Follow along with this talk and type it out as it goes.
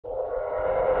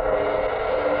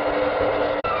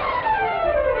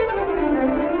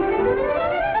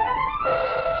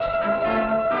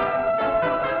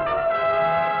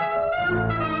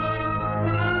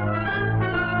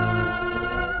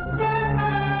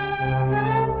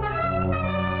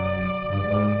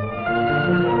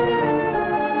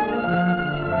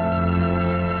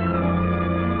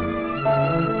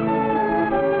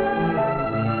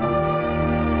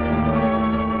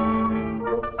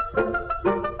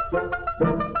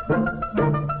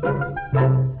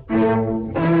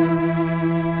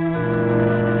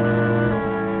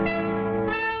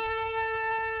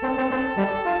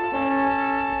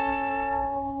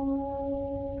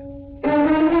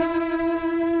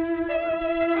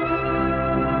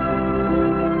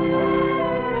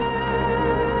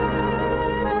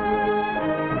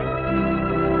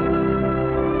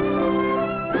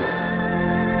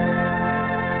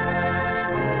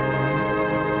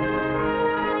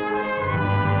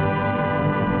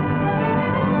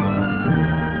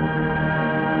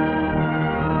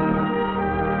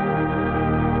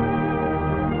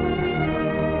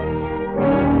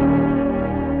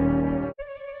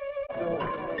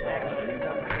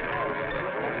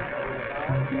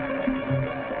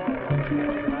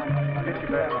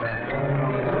Gentlemen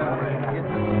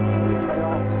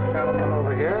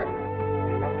over here.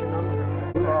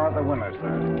 You are the winners,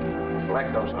 sir.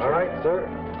 Select those two. All right, sir.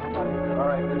 All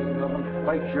right, ladies and gentlemen,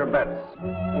 place your bets.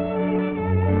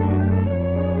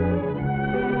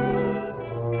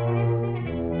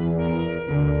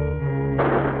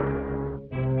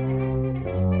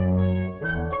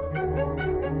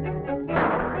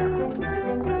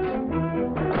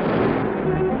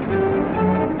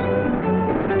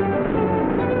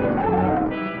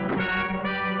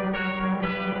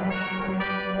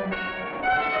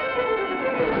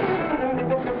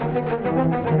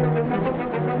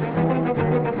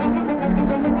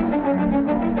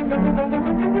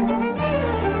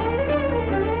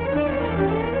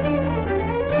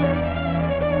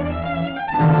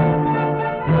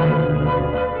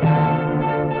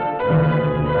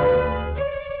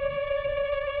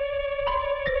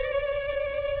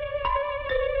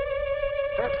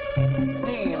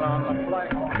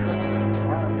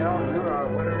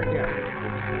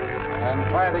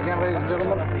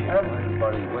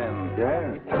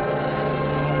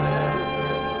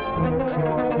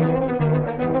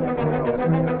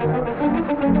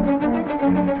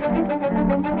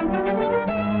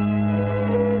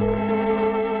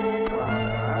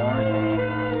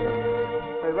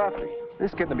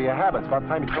 This is getting to be a habit. It's about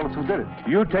time you told us who did it.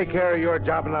 You take care of your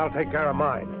job and I'll take care of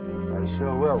mine. I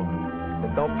sure will.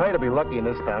 It don't pay to be lucky in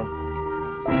this town.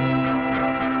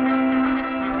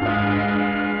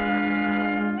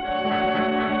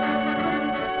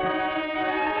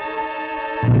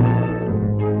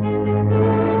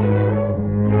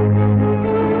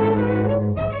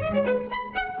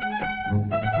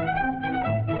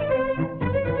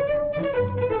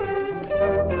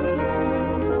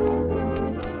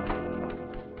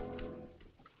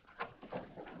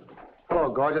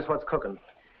 Gorgeous, what's cooking?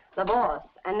 The boss.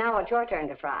 And now it's your turn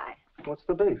to fry. What's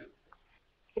the beef?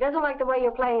 He doesn't like the way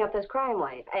you're playing up this crime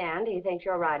wave, and he thinks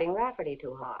you're riding Rafferty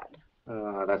too hard.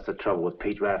 That's the trouble with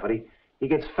Pete Rafferty. He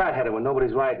gets fat-headed when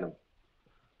nobody's riding him.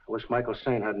 I wish Michael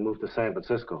Shayne hadn't moved to San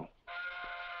Francisco.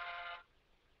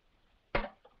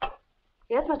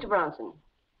 Yes, Mr. Bronson.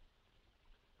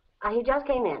 He just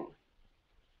came in.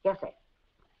 Yes, sir.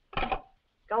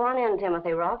 Go on in,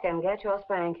 Timothy Rock, and get your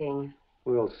spanking.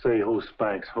 We'll see who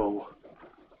spanks who.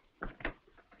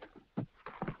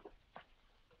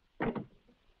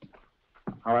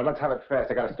 All right, let's have it fast.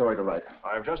 I got a story to write.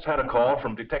 I've just had a call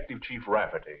from Detective Chief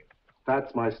Rafferty.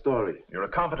 That's my story. You're a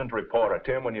competent reporter,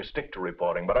 Tim, when you stick to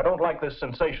reporting, but I don't like this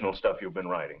sensational stuff you've been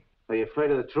writing. Are you afraid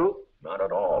of the truth? Not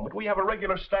at all, but we have a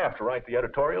regular staff to write the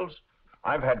editorials.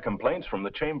 I've had complaints from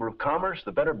the Chamber of Commerce,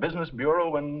 the Better Business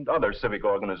Bureau, and other civic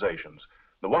organizations.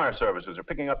 The wire services are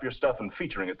picking up your stuff and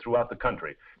featuring it throughout the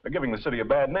country. They're giving the city a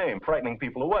bad name, frightening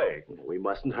people away. We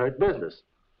mustn't hurt business.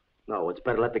 No, it's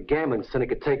better let the gambling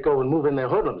syndicate take over and move in their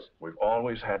hoodlums. We've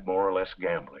always had more or less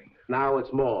gambling. Now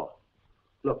it's more.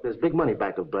 Look, there's big money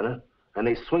back of Brenner, and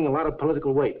they swing a lot of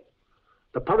political weight.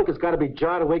 The public has got to be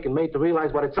jarred awake and made to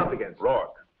realize what it's up against.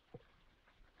 Rourke,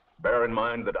 bear in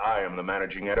mind that I am the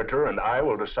managing editor, and I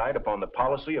will decide upon the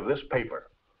policy of this paper.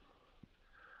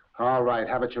 All right,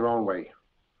 have it your own way.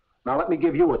 Now, let me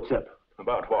give you a tip.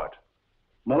 About what?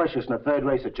 Malicious in the third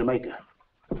race at Jamaica.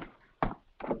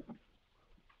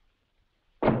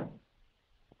 And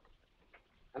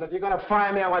if you're going to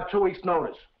fire me, I want 2 weeks'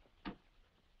 notice.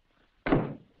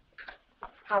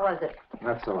 How was it?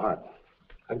 Not so hot.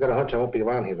 I've got a hunch I won't be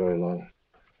around here very long.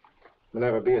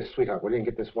 Minerva, be a sweetheart, will you, and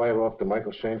get this wire off to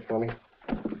Michael Shayne for me?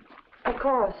 Of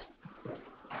course.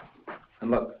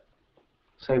 And look,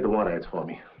 save the want ads for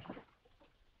me.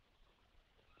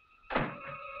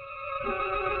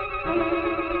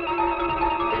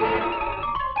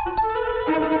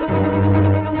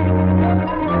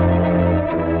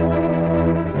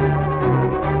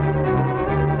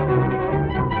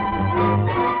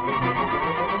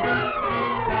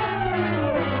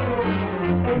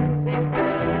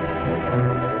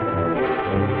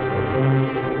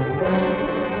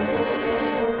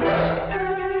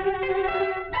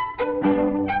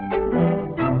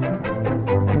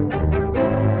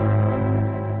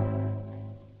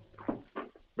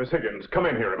 Miss Higgins, come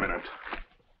in here a minute.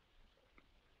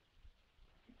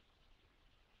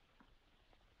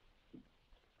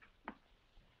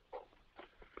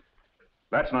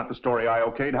 That's not the story I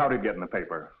okayed. How did it get in the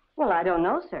paper? Well, I don't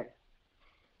know, sir.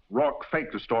 Rourke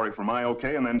faked a story from my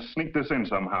okay and then sneaked this in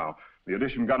somehow. The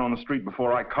edition got on the street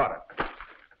before I caught it.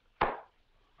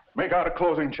 Make out a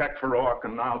closing check for Rourke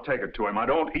and I'll take it to him. I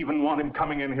don't even want him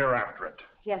coming in here after it.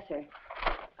 Yes, sir.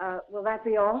 Will that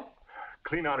be all?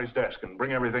 Clean out his desk and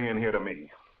bring everything in here to me.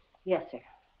 Yes, sir.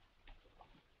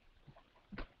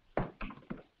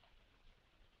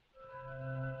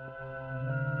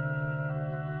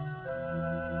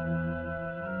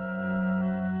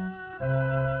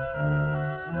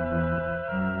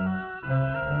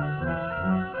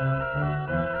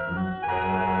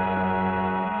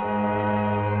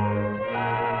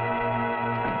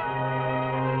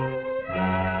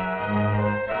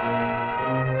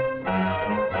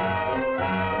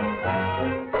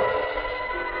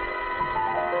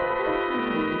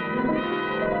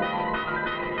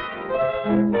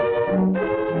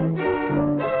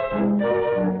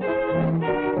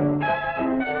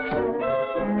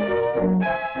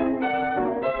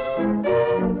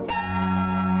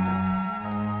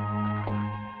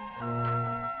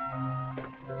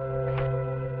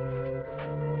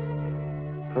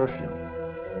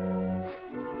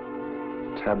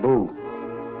 taboo.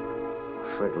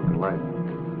 Afraid of the light.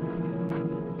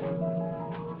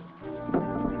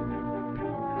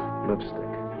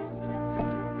 Lipstick.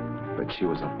 Bet she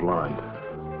was a blonde.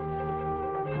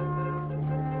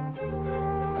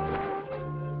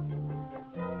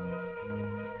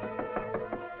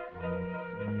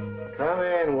 Come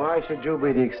in. Why should you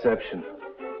be the exception?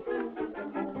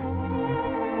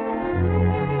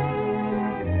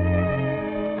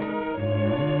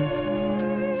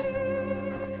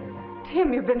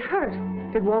 Tim, you've been hurt.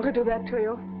 Did Walter do that to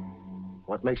you?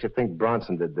 What makes you think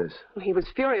Bronson did this? He was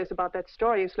furious about that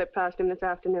story you slipped past him this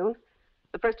afternoon.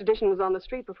 The first edition was on the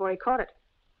street before he caught it.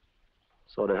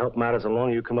 So to help matters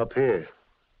along, you come up here.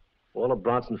 Walter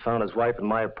Bronson found his wife in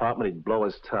my apartment, he'd blow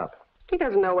his top. He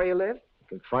doesn't know where you live. You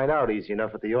can find out easy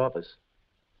enough at the office.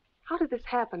 How did this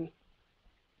happen?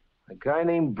 A guy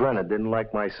named Brenner didn't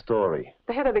like my story.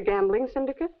 The head of the gambling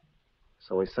syndicate?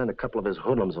 So he sent a couple of his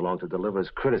hoodlums along to deliver his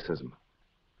criticism.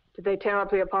 Did they tear up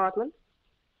the apartment?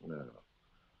 No.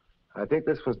 I think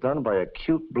this was done by a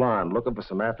cute blonde looking for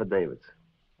some affidavits.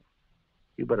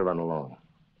 You better run along.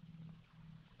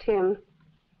 Tim,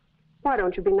 why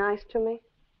don't you be nice to me?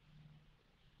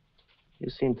 You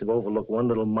seem to overlook one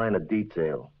little minor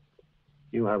detail.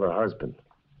 You have a husband.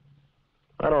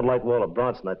 I don't like Walter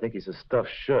Bronson. I think he's a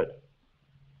stuffed shirt.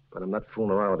 But I'm not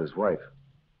fooling around with his wife.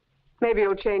 Maybe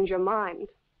you'll change your mind.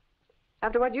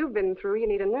 After what you've been through, you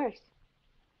need a nurse.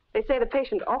 They say the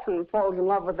patient often falls in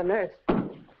love with the nurse.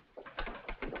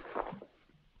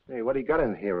 Hey, what do you got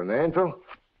in here, an anvil?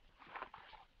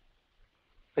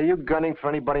 Are you gunning for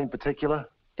anybody in particular?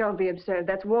 Don't be absurd.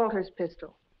 That's Walter's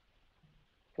pistol.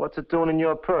 What's it doing in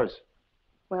your purse?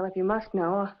 Well, if you must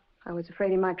know, I was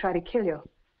afraid he might try to kill you.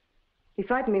 He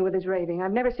frightened me with his raving.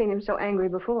 I've never seen him so angry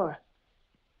before.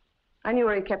 I knew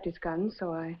where he kept his gun,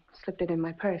 so I slipped it in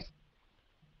my purse.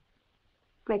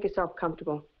 Make yourself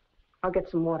comfortable. I'll get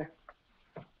some water.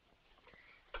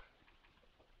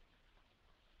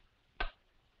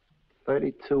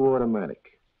 .32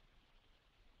 automatic.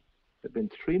 There've been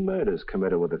 3 murders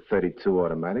committed with a .32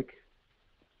 automatic.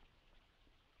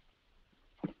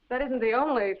 That isn't the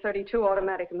only .32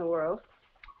 automatic in the world.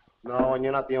 No, and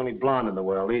you're not the only blonde in the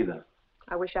world either.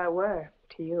 I wish I were,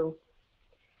 to you.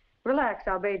 Relax,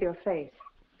 I'll bathe your face.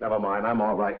 Never mind, I'm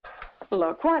all right.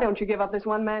 Look, why don't you give up this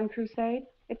one-man crusade?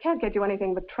 It can't get you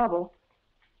anything but trouble.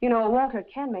 You know, Walter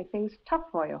can make things tough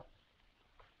for you.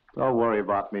 Don't worry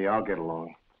about me, I'll get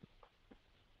along.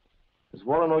 Does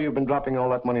Walter know you've been dropping all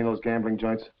that money in those gambling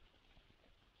joints?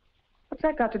 What's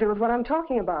that got to do with what I'm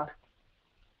talking about?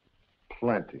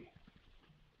 Plenty.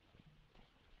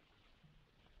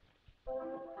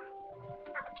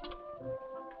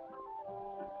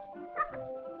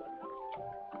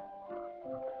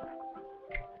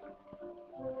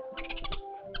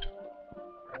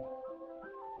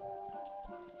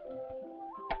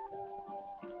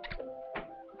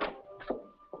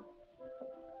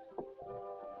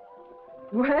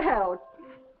 Well,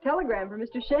 telegram for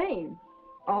Mr. Shayne.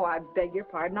 Oh, I beg your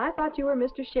pardon. I thought you were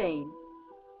Mr. Shayne.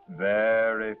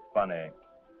 Very funny.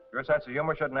 Your sense of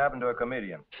humor shouldn't happen to a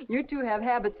comedian. You two have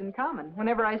habits in common.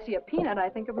 Whenever I see a peanut, I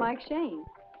think of Mike Shayne.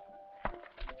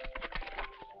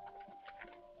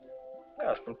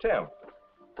 Yeah, it's from Tim.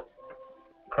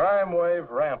 Crime wave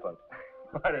rampant.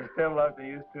 Why does Tim love to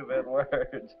use 2 big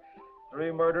words?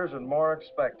 3 murders and more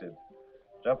expected.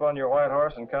 Jump on your white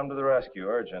horse and come to the rescue.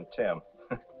 Urgent, Tim.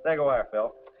 Take a wire,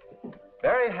 Phil.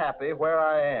 Very happy where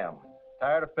I am.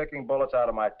 Tired of picking bullets out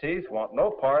of my teeth. Want no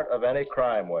part of any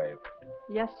crime wave.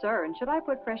 Yes, sir. And should I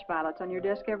put fresh ballots on your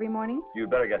desk every morning?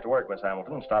 You'd better get to work, Miss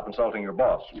Hamilton, and stop insulting your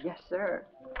boss. Yes, sir.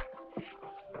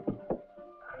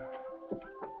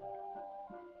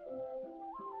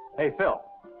 Hey, Phil.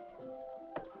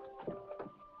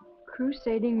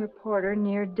 Crusading reporter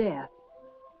near death.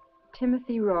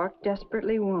 Timothy Rourke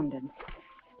desperately wounded.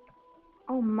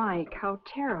 Oh, Mike, how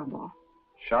terrible.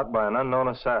 Shot by an unknown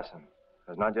assassin.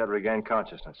 Has not yet regained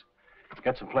consciousness.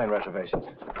 Get some plane reservations.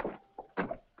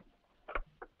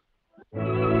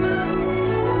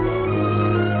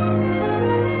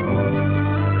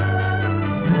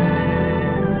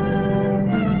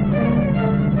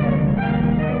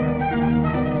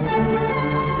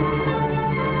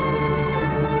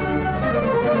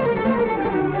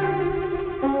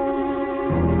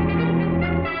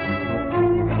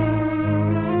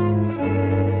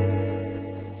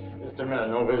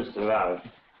 No visitors allowed.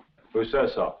 Who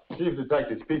says so? Chief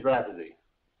Detective Pete Rafferty.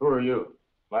 Who are you?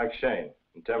 Mike Shayne.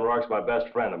 And Tim Rourke's my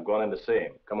best friend. I'm going in to see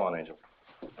him. Come on, Angel.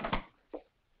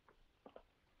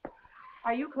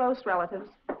 Are you close relatives?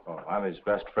 Oh, I'm his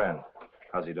best friend.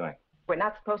 How's he doing? We're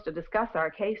not supposed to discuss our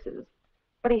cases,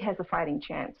 but he has a fighting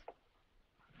chance.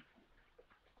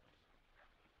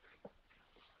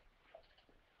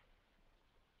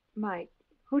 Mike,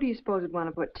 who do you suppose would want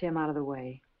to put Tim out of the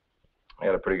way? I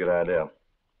got a pretty good idea.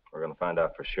 We're going to find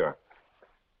out for sure.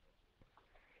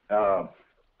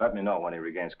 Let me know when he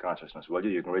regains consciousness, will you?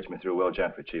 You can reach me through Will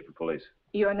Gentry, Chief of Police.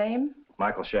 Your name?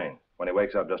 Michael Shayne. When he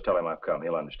wakes up, just tell him I've come.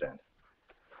 He'll understand.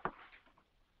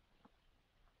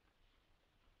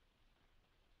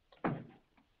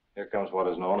 Here comes what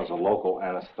is known as a local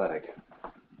anesthetic.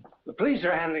 The police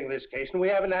are handling this case, and we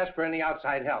haven't asked for any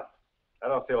outside help. I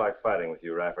don't feel like fighting with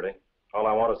you, Rafferty. All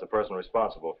I want is the person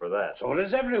responsible for that. So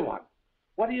does everyone.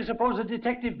 What do you suppose the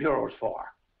detective bureau's for?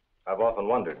 I've often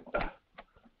wondered.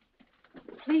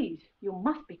 Please, you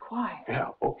must be quiet. Yeah,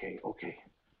 okay.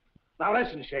 Now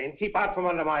listen, Shayne, keep out from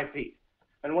under my feet.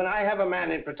 And when I have a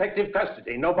man in protective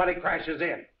custody, nobody crashes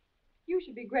in. You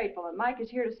should be grateful that Mike is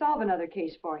here to solve another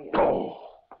case for you. Oh.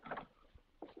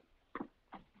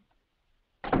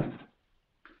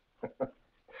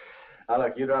 Now,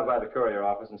 look, you drive by the courier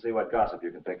office and see what gossip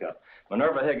you can pick up.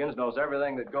 Minerva Higgins knows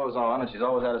everything that goes on, and she's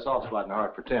always had a soft spot in her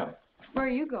heart for Tim. Where are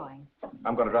you going?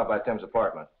 I'm going to drop by Tim's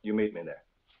apartment. You meet me there.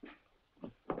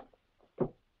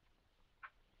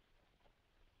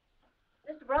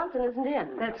 Mr. Bronson isn't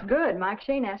in. That's good. Mike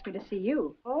Shayne asked me to see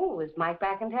you. Oh, is Mike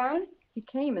back in town? He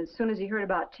came as soon as he heard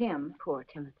about Tim. Poor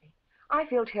Timothy. I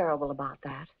feel terrible about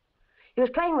that. He was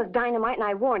playing with dynamite, and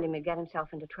I warned him he'd get himself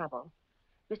into trouble.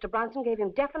 Mr. Bronson gave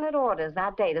him definite orders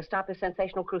that day to stop his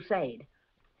sensational crusade.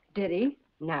 Did he?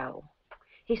 No.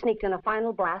 He sneaked in a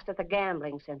final blast at the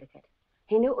gambling syndicate.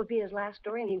 He knew it would be his last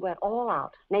story, and he went all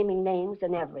out, naming names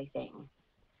and everything.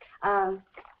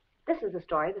 This is the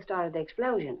story that started the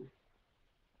explosion.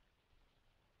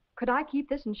 Could I keep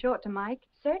this and show it to Mike?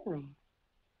 Certainly.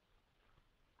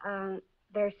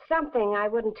 There's something I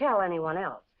wouldn't tell anyone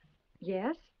else.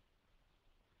 Yes?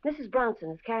 Mrs.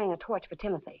 Bronson is carrying a torch for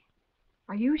Timothy.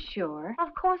 Are you sure?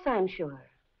 Of course I'm sure.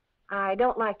 I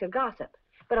don't like to gossip,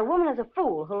 but a woman is a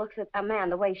fool who looks at a man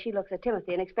the way she looks at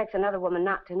Timothy and expects another woman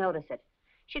not to notice it.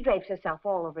 She drapes herself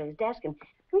all over his desk, and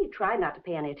he tried not to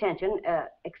pay any attention,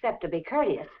 except to be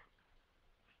courteous.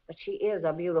 But she is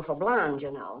a beautiful blonde,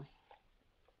 you know.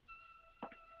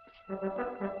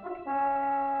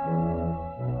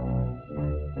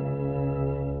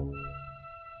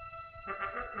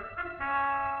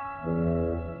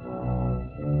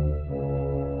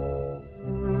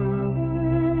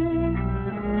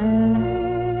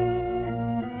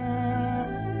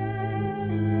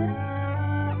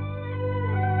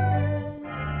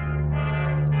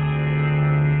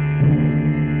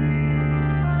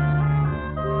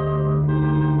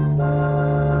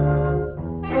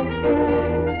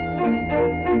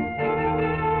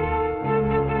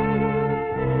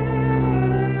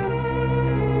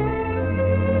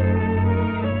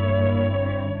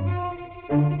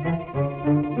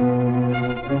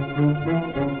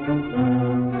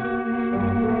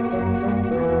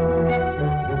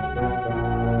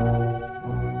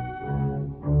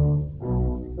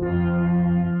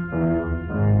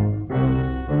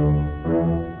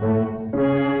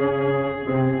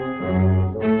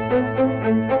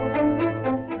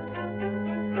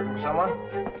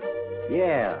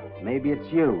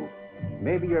 You.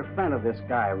 Maybe you're a friend of this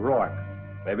guy, Rourke.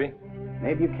 Maybe.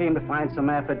 Maybe you came to find some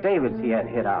affidavits he had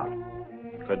hid out.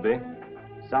 Could be.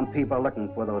 Some people are looking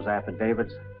for those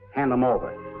affidavits. Hand them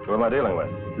over. Who am I dealing with?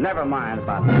 Never mind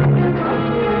about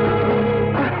that.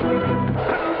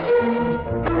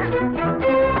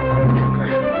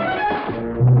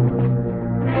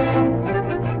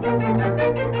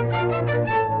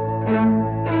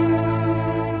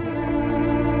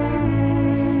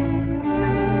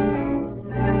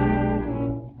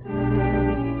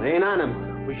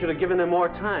 Should have given him more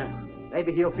time.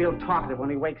 Maybe he'll feel talkative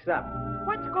when he wakes up.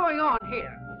 What's going on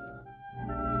here?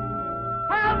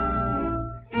 Help!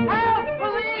 Help!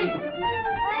 Police!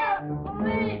 Help!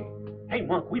 Police! Hey,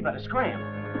 Monk, we better scram.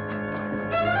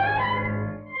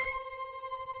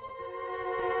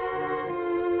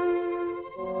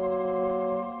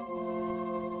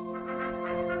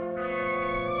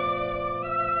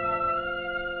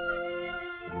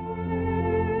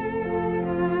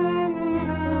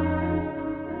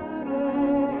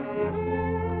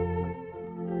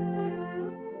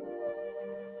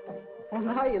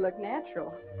 You look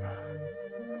natural.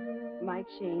 Mike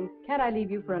Shayne, can't I leave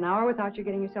you for an hour without you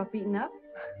getting yourself beaten up?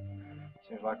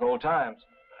 Seems like old times.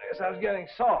 I guess I was getting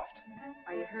soft.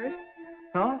 Are you hurt?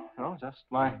 No, just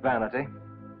my vanity.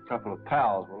 A couple of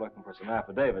pals were looking for some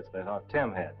affidavits they thought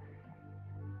Tim had.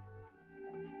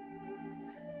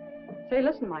 Say,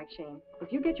 listen, Mike Shayne,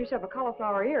 if you get yourself a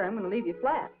cauliflower ear, I'm going to leave you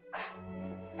flat.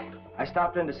 I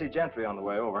stopped in to see Gentry on the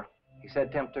way over. He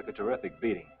said Tim took a terrific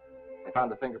beating. They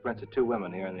found the fingerprints of 2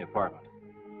 women here in the apartment.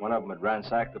 One of them had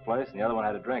ransacked the place, and the other one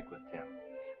had a drink with Tim.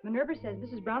 Minerva says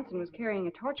Mrs. Bronson was carrying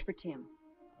a torch for Tim.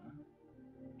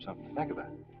 Something to think about.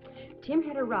 Tim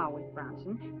had a row with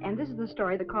Bronson, and this is the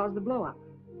story that caused the blow-up.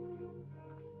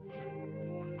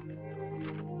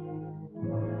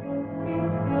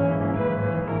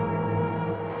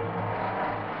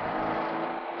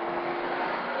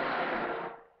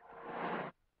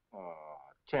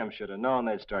 Tim should have known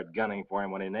they'd start gunning for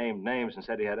him when he named names and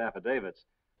said he had affidavits.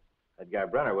 That guy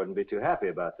Brenner wouldn't be too happy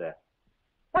about that.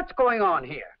 What's going on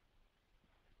here?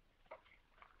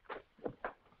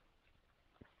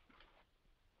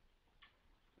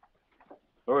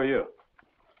 Who are you?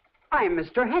 I'm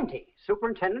Mr. Henty,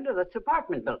 superintendent of this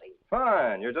apartment building.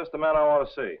 Fine. You're just the man I want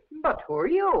to see. But who are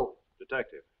you?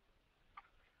 Detective.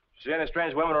 See any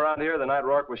strange women around here the night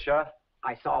Rourke was shot?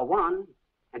 I saw one,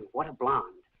 and what a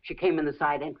blonde. She came in the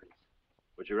side entrance.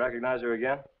 Would you recognize her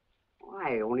again?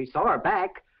 I only saw her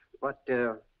back, but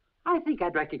I think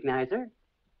I'd recognize her.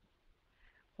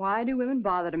 Why do women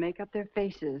bother to make up their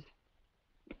faces?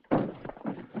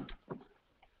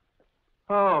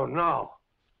 Oh, no.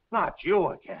 Not you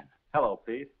again. Hello,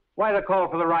 Pete. Why the call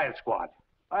for the riot squad?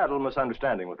 I had a little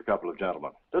misunderstanding with a couple of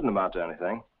gentlemen. Didn't amount to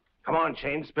anything. Come on,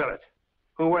 Shayne, spill it.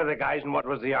 Who were the guys and what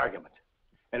was the argument?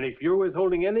 And if you're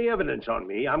withholding any evidence on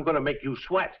me, I'm going to make you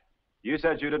sweat. You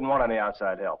said you didn't want any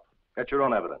outside help. Get your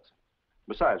own evidence.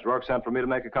 Besides, Rourke sent for me to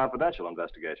make a confidential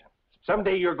investigation.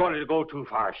 Someday you're going to go too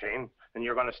far, Shayne, and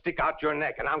you're going to stick out your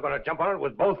neck, and I'm going to jump on it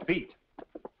with both feet.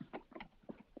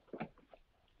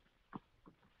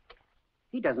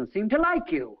 He doesn't seem to like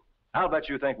you. I'll bet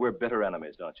you think we're bitter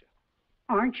enemies, don't you?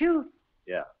 Aren't you?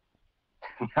 Yeah.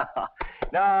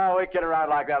 No, we kid around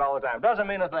like that all the time. Doesn't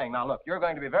mean a thing. Now, look, you're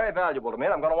going to be very valuable to me,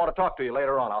 and I'm going to want to talk to you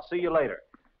later on. I'll see you later.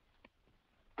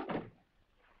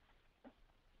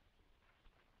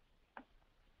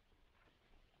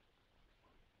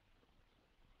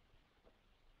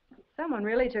 Someone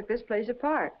really took this place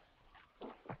apart.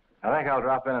 I think I'll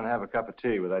drop in and have a cup of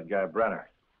tea with that guy Brenner.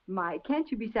 Mike,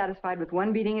 can't you be satisfied with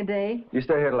one beating a day? You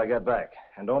stay here till I get back,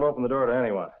 and don't open the door to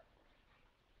anyone.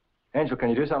 Angel, can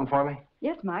you do something for me?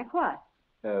 Yes, Mike, what?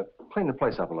 Clean the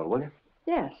place up a little, will you?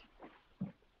 Yes.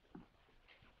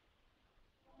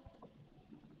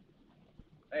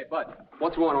 Hey, Bud,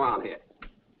 what's going on here? I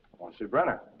want to see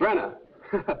Brenner. Brenner,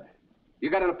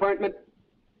 you got an appointment?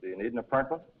 Do you need an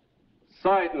appointment?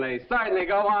 Certainly, certainly.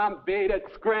 Go on, beat it,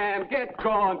 scram, get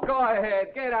going. Go ahead,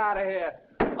 get out of here.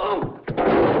 Oh.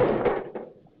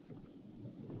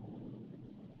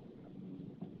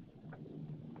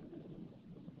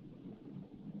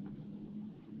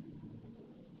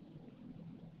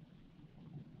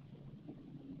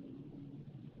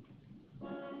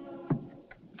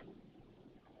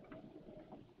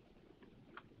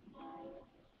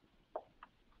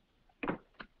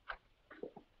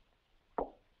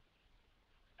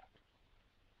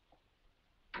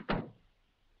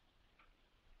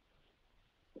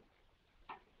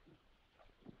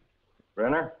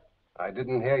 Brenner? I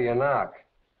didn't hear you knock.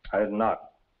 I didn't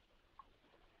knock.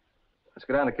 Let's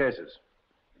get down to cases.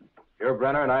 You're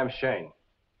Brenner and I'm Shayne.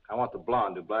 I want the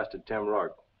blonde who blasted Tim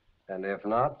Rourke. And if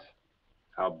not?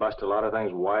 I'll bust a lot of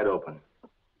things wide open.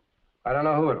 I don't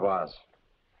know who it was.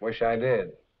 Wish I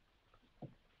did.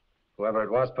 Whoever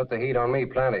it was put the heat on me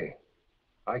plenty.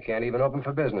 I can't even open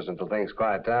for business until things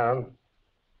quiet down.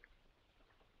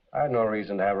 I had no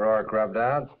reason to have Rourke rubbed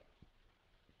out.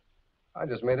 I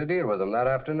just made a deal with him that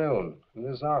afternoon in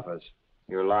this office.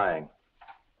 You're lying.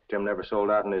 Tim never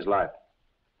sold out in his life.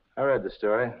 I read the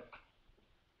story.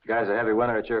 The guy's a heavy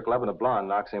winner at your club and a blonde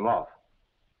knocks him off.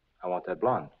 I want that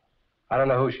blonde. I don't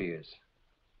know who she is.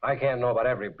 I can't know about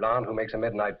every blonde who makes a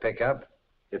midnight pickup.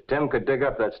 If Tim could dig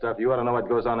up that stuff, you ought to know what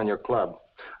goes on in your club.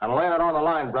 I'm laying it on the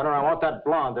line, Brenner. I want that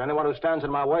blonde. Anyone who stands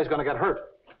in my way is going to get hurt.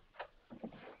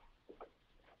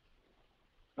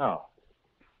 No.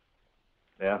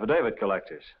 The affidavit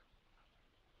collectors.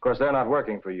 Of course, they're not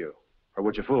working for you. Or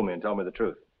would you fool me and tell me the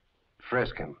truth?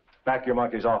 Frisk him. Back your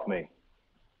monkeys off me.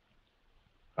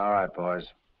 All right, boys.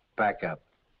 Back up.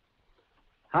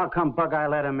 How come Bug-Eye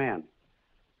let him in?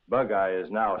 Bug-Eye is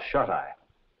now Shut-Eye.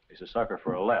 He's a sucker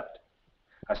for a left.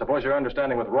 I suppose your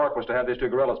understanding with Rourke was to have these two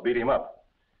guerrillas beat him up.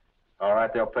 All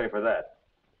right, they'll pay for that.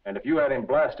 And if you had him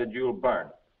blasted, you'll burn.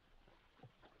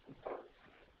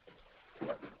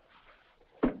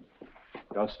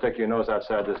 Don't stick your nose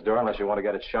outside this door unless you want to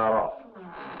get it shot off.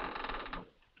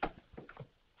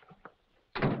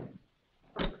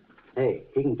 Hey,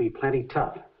 he can be plenty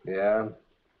tough. Yeah?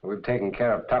 We've taken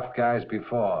care of tough guys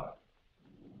before.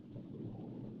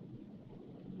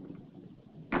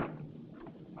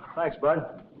 Thanks,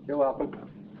 Bud. You're welcome.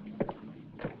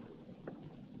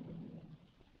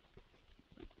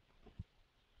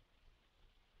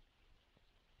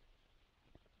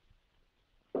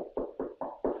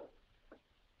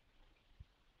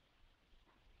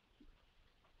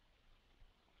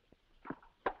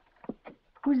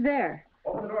 Who's there?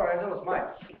 Open the door, Angel. It's Mike.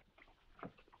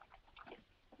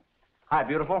 Hi,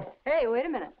 beautiful. Hey, wait a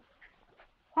minute.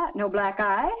 What, no black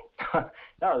eye?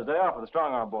 No, it's a day off for the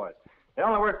strong-arm boys. They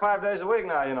only work 5 days a week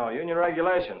now, you know, union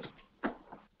regulations.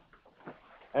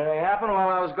 Anything happened while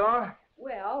I was gone?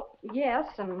 Well, yes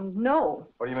and no.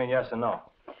 What do you mean, yes and no?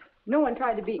 No one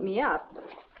tried to beat me up,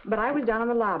 but I was down in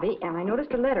the lobby, and I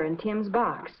noticed a letter in Tim's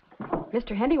box.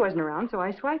 Mr. Hendy wasn't around, so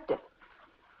I swiped it.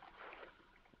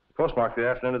 Postmarked the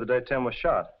afternoon of the day Tim was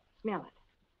shot. Smell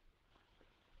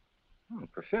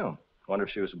it. Perfume. Wonder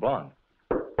if she was a blonde.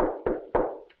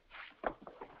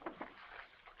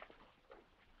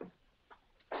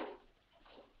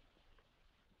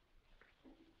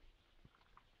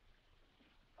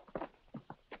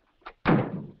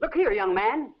 Look here, young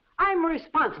man. I'm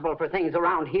responsible for things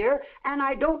around here, and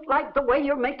I don't like the way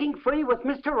you're making free with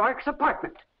Mr. Rourke's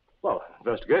apartment. Well,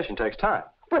 investigation takes time.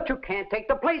 But you can't take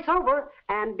the place over.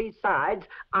 And besides,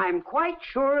 I'm quite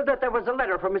sure that there was a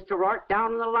letter from Mr. Rourke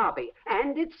down in the lobby,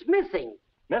 and it's missing.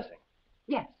 Missing?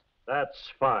 Yes. That's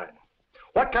fine.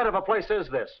 What kind of a place is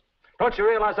this? Don't you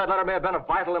realize that letter may have been of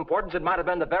vital importance? It might have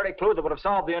been the very clue that would have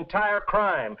solved the entire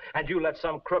crime. And you let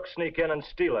some crook sneak in and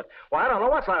steal it. Well, I don't know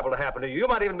what's liable to happen to you. You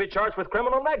might even be charged with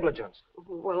criminal negligence.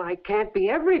 Well, I can't be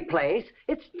every place.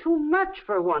 It's too much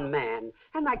for one man.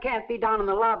 And I can't be down in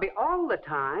the lobby all the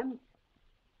time.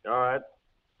 All right.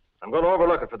 I'm going to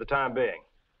overlook it for the time being.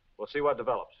 We'll see what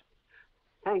develops.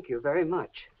 Thank you very much.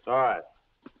 All right.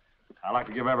 I like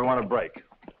to give everyone a break.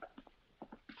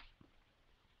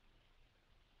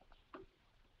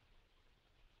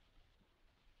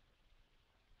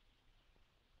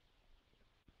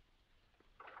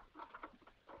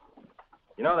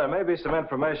 You know, there may be some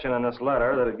information in this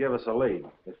letter that'd give us a lead.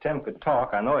 If Tim could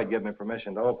talk, I know he'd give me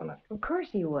permission to open it. Of course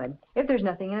he would. If there's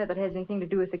nothing in it that has anything to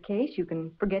do with the case, you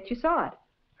can forget you saw it.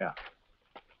 Yeah.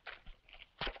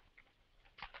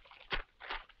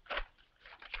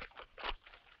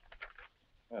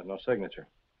 There's no signature.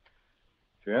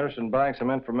 If you're interested in buying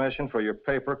some information for your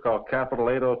paper, call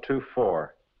Capital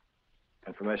 8024.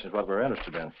 Information is what we're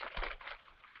interested in.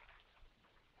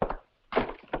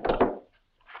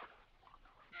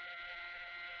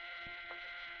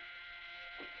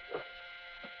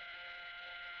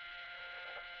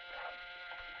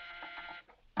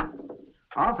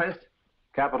 Office.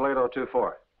 Capital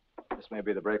 8024. This may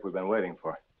be the break we've been waiting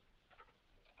for.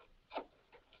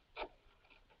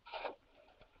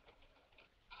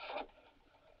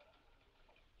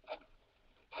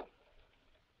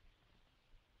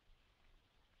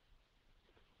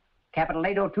 Capital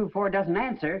 8024 doesn't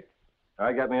answer. All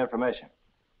right, get me information.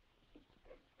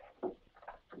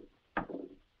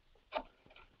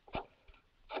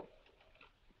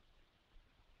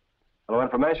 Hello,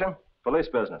 information? Police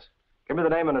business. Give me the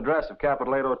name and address of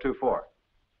Capital 8024.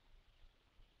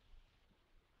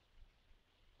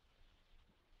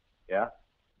 Yeah?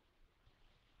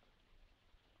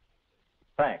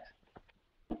 Thanks.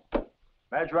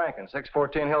 Madge Rankin,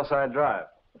 614 Hillside Drive.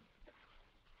 I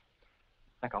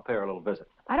think I'll pay her a little visit.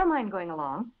 I don't mind going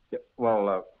along. Yeah,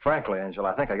 well, frankly, Angel,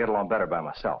 I think I get along better by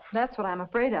myself. That's what I'm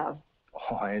afraid of.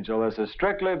 Oh, Angel, this is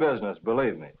strictly business,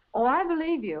 believe me. Oh, I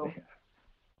believe you.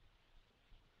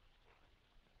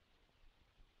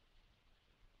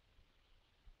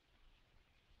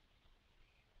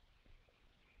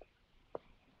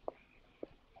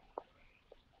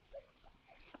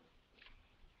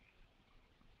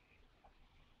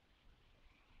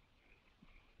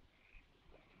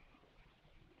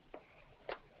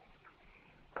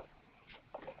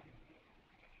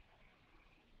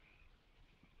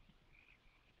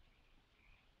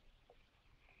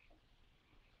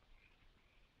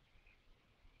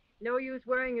 No use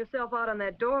wearing yourself out on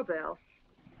that doorbell.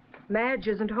 Madge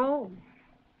isn't home.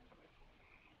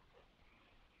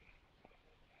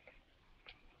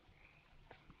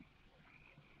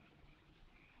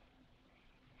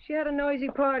 She had a noisy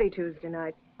party Tuesday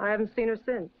night. I haven't seen her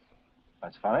since.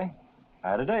 That's funny.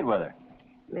 I had a date with her.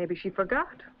 Maybe she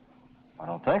forgot. I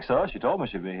don't think so. She told me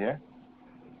she'd be here.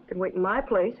 You can wait in my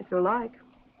place if you like.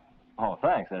 Oh,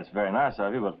 thanks. That's very nice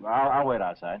of you, but I'll wait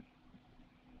outside.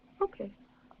 Okay.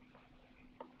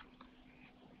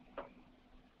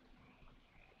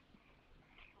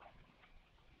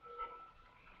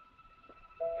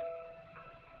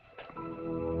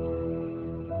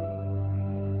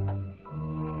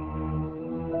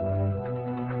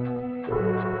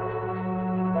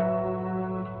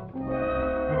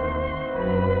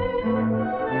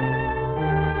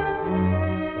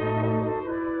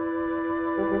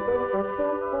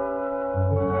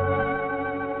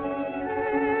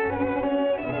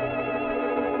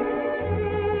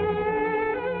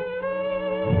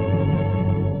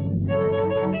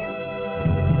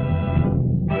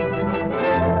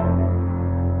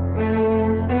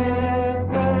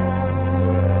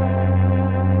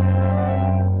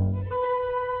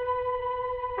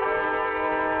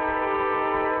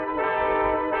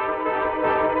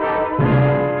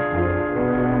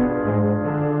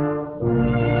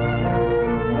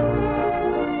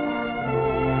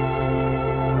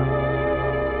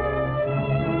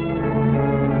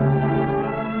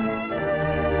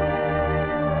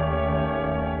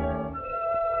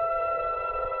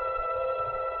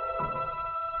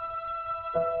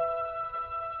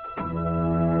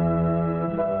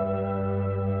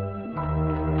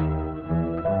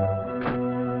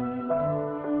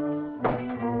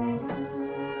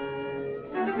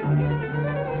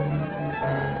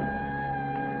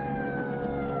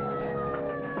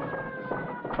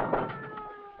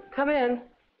 Come in.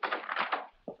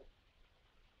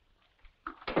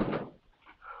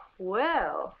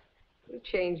 Well, you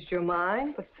changed your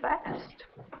mind, but fast.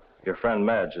 Your friend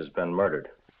Madge has been murdered.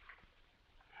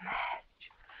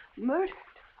 Murdered?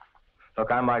 Look,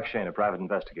 I'm Mike Shayne, a private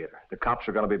investigator. The cops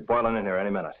are going to be boiling in here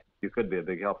any minute. You could be a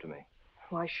big help to me.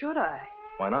 Why should I?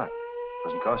 Why not?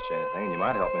 Doesn't cost you anything, and you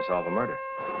might help me solve a murder.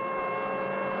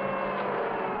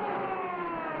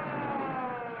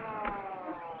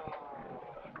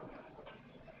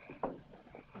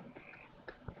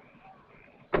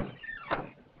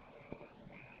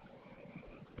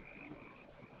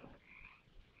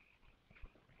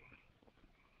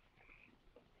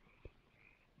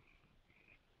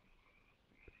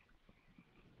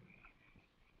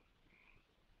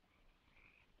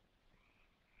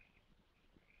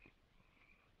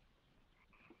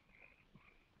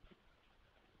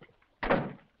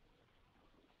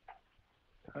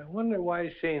 I wonder why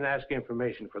Shayne asked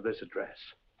information for this address.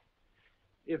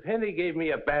 If Henry gave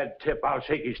me a bad tip, I'll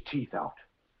shake his teeth out.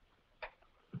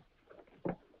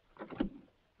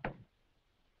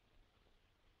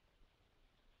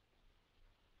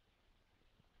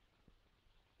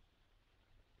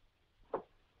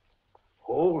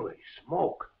 Holy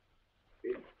smoke.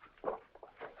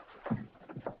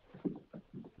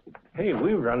 Hey,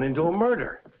 we run into a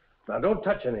murder. Now, don't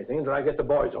touch anything until I get the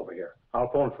boys over here.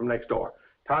 I'll phone from next door.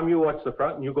 Tom, you watch the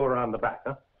front and you go around the back,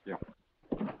 huh? Yeah.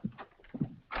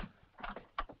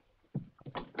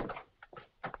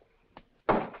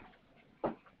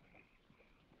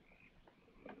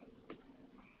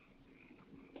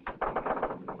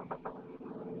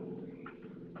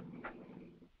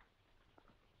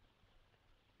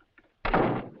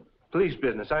 Police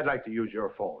business. I'd like to use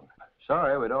your phone.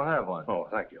 Sorry, we don't have one. Oh,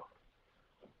 thank you.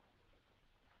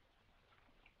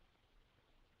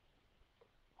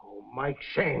 Oh, Mike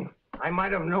Shayne. I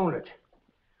might have known it.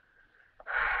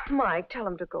 Mike, tell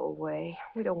him to go away.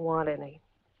 We don't want any.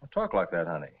 Don't talk like that,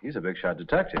 honey. He's a big shot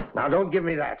detective. Now, don't give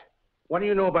me that. What do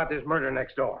you know about this murder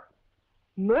next door?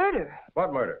 Murder?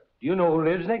 What murder? Do you know who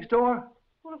lives next door?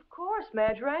 Well, of course,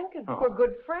 Madge Rankin. Oh. We're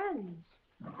good friends.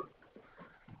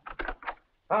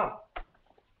 Huh?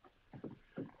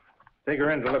 Take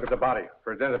her in to look at the body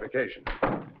for identification.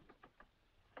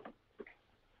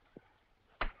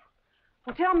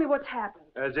 Well, tell me what's happened.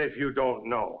 As if you don't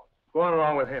know. Go on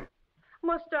along with him.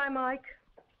 Must I, Mike?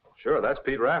 Sure, that's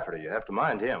Pete Rafferty. You have to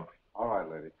mind him. All right,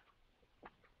 lady.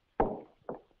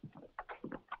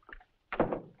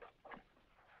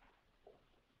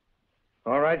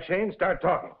 All right, Shayne, start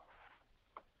talking.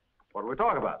 What do we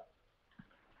talk about?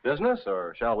 Business,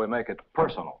 or shall we make it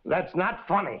personal? That's not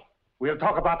funny. We'll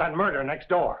talk about that murder next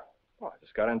door. Well, I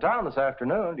just got in town this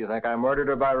afternoon. Do you think I murdered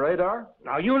her by radar?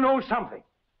 Now, you know something.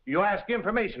 You asked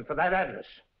information for that address.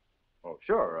 Oh,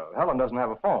 sure. Helen doesn't have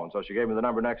a phone, so she gave me the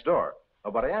number next door.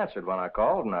 Nobody answered when I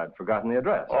called, and I'd forgotten the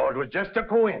address. Oh, it was just a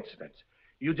coincidence.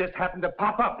 You just happened to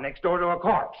pop up next door to a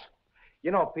corpse.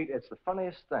 You know, Pete, it's the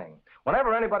funniest thing.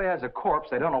 Whenever anybody has a corpse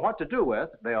they don't know what to do with,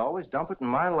 they always dump it in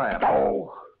my lap.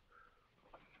 Oh!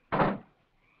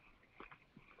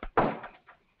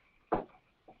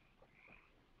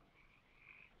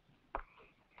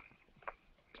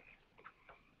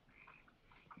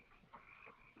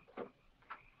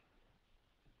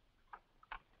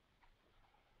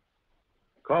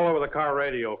 Call over the car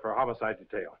radio for homicide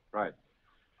detail. Right.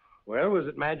 Well, was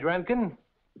it Madge Rankin?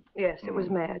 Yes, it was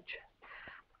Madge.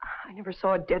 I never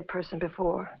saw a dead person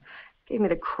before. Gave me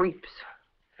the creeps.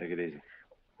 Take it easy.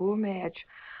 Poor Madge,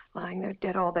 lying there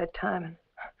dead all that time. And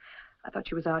I thought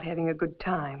she was out having a good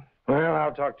time. Well,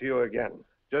 I'll talk to you again.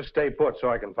 Just stay put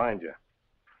so I can find you.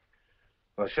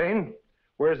 Well, Shayne,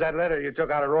 where's that letter you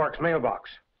took out of Rourke's mailbox?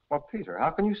 Well, Peter,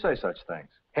 how can you say such things?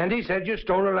 Andy said you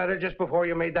stole a letter just before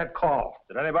you made that call.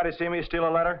 Did anybody see me steal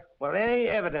a letter? Well, any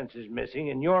evidence is missing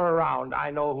and you're around,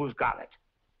 I know who's got it.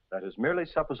 That is merely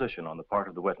supposition on the part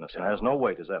of the witness and has no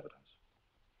weight as evidence.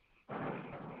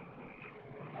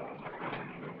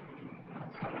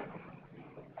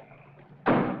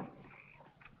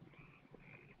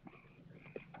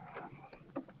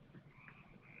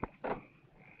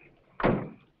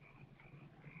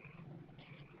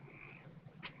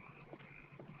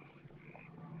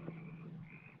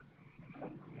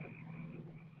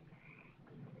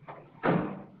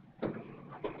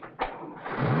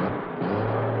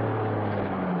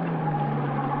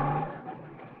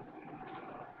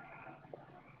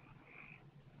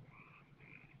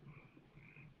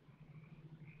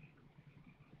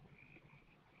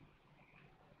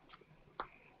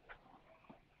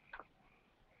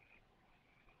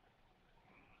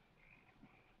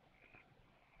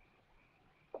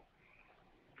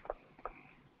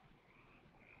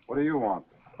 What do you want?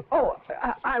 Oh,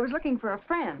 I was looking for a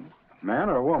friend. Man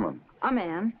or woman? A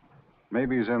man.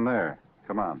 Maybe he's in there.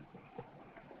 Come on.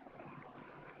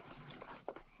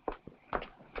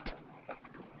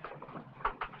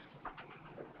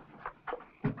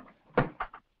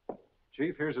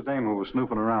 Chief, here's a dame who was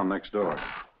snooping around next door.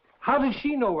 How does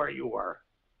she know where you were?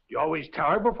 You always tell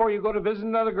her before you go to visit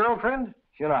another girlfriend?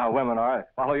 You know how women are. They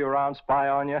follow you around, spy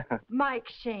on you. Mike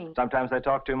Shayne. Sometimes they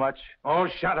talk too much. Oh,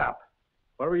 shut up.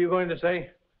 What were you going to say?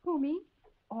 Who, me?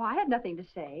 Oh, I had nothing to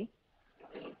say.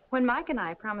 When Mike and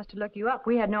I promised to look you up,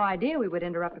 we had no idea we would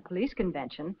interrupt a police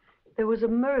convention. There was a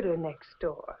murder next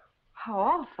door. How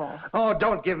awful. Oh,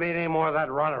 don't give me any more of that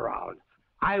runaround.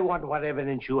 I want what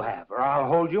evidence you have, or I'll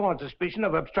hold you on suspicion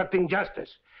of obstructing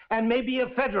justice. And maybe a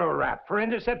federal rap for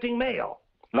intercepting mail.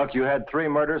 Look, you had 3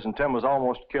 murders and Tim was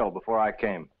almost killed before I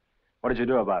came. What did you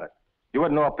do about it? You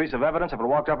wouldn't know a piece of evidence if it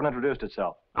walked up and introduced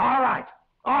itself. All right.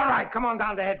 All right. Come on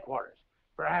down to headquarters.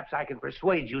 Perhaps I can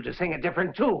persuade you to sing a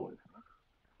different tune.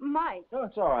 Mike. No,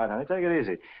 it's all right, honey. Take it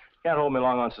easy. Can't hold me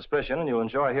long on suspicion, and you'll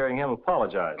enjoy hearing him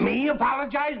apologize. Me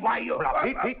apologize? Why, you... Now,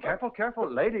 Pete, careful,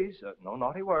 careful. Ladies, no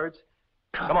naughty words.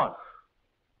 Come on.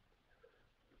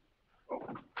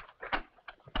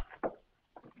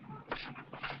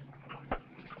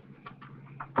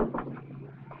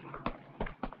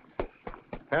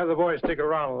 Have the boys stick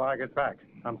around while I get back.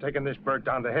 I'm taking this bird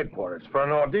down to headquarters for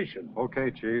an audition. Okay,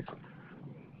 Chief.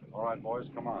 All right, boys,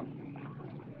 come on.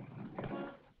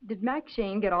 Did Mike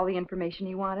Shayne get all the information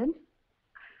he wanted?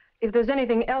 If there's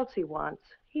anything else he wants,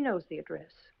 he knows the address.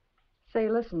 Say,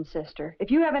 listen, sister. If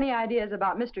you have any ideas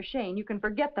about Mr. Shayne, you can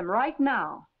forget them right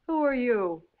now. Who are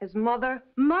you? His mother?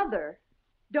 Mother?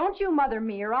 Don't you mother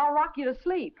me or I'll rock you to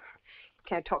sleep.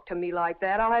 Can't talk to me like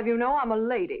that. I'll have you know I'm a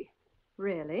lady.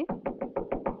 Really?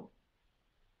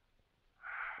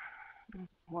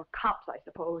 More cops, I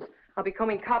suppose. I'll be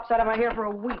combing cops out of my hair for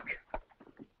a week.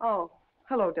 Oh,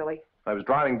 hello, Dilly. I was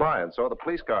driving by and saw the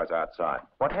police cars outside.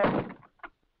 What happened?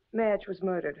 Madge was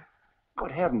murdered.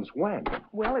 Good heavens, when?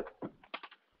 Well,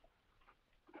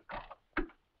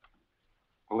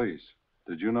 Police.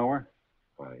 Did you know her?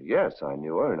 Why, yes, I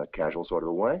knew her in a casual sort of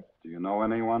a way. Do you know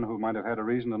anyone who might have had a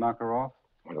reason to knock her off?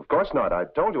 Well, of course not. I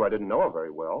told you I didn't know her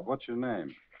very well. What's your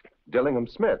name? Dillingham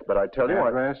Smith, but I tell you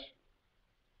Address?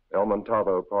 El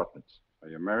Montalvo Apartments. Are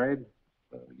you married?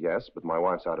 Yes, but my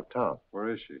wife's out of town. Where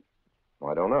is she?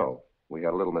 I don't know. We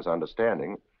had a little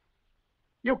misunderstanding.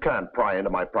 You can't pry into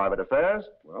my private affairs.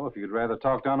 Well, if you'd rather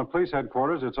talk down to police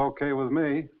headquarters, it's okay with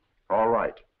me. All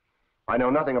right. I know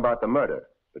nothing about the murder,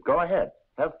 but go ahead.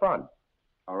 Have fun.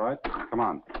 All right. Come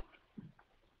on.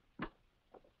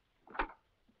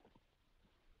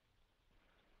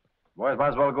 Boys, might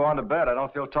as well go on to bed. I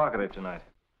don't feel talkative tonight.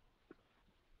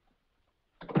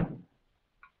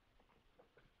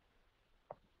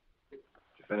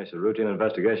 Finish the routine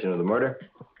investigation of the murder?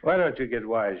 Why don't you get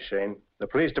wise, Shayne? The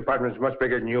police department's much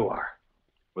bigger than you are.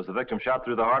 Was the victim shot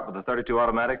through the heart with a .32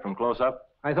 automatic from close up?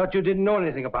 I thought you didn't know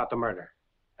anything about the murder.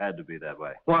 Had to be that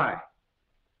way. Why?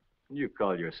 You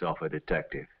call yourself a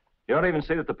detective. You don't even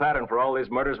see that the pattern for all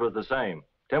these murders was the same.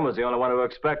 Tim was the only one who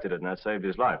expected it, and that saved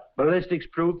his life. Ballistics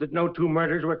proved that no 2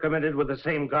 murders were committed with the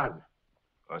same gun.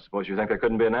 I suppose you think there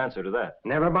couldn't be an answer to that.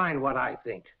 Never mind what I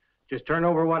think. Just turn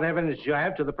over what evidence you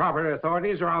have to the proper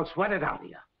authorities, or I'll sweat it out of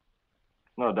you.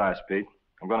 No dice, Pete.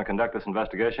 I'm going to conduct this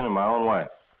investigation in my own way.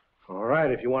 All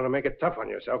right, if you want to make it tough on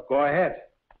yourself, go ahead.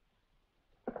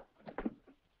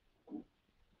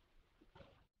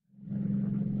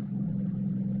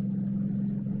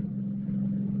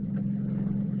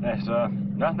 There's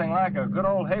nothing like a good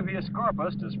old habeas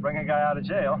corpus to spring a guy out of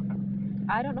jail.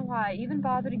 I don't know why I even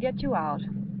bothered to get you out.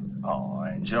 Oh,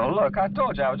 Angel, look, I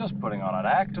told you I was just putting on an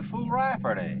act to fool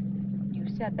Rafferty. You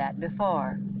said that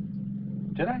before.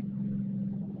 Did I?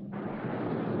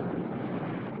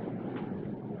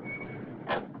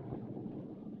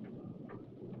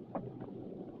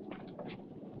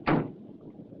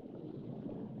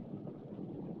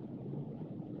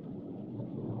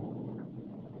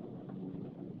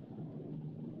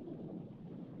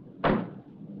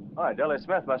 Why, Dilly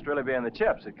Smith must really be in the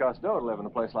chips. It costs dough to live in a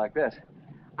place like this.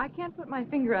 I can't put my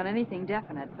finger on anything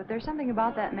definite, but there's something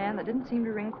about that man that didn't seem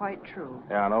to ring quite true.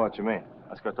 Yeah, I know what you mean.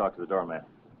 Let's go talk to the doorman.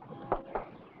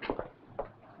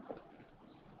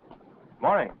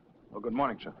 Morning. Oh, good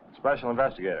morning, sir. Special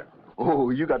investigator. Oh,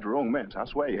 you got the wrong man, sir. I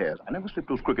swear he has. I never slipped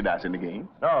those crooked eyes in the game.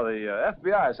 No, the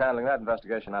FBI is handling that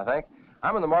investigation, I think.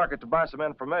 I'm in the market to buy some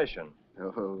information.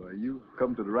 Oh, you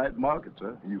come to the right market,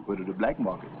 sir. You put it the black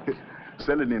market.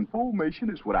 Selling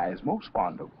information is what I is most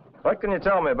fond of. What can you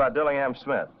tell me about Dillingham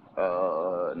Smith?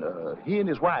 He and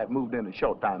his wife moved in a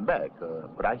short time back,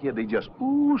 but I hear they just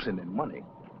oozing in money.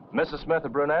 Mrs. Smith, a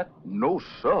brunette? No,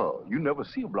 sir. You never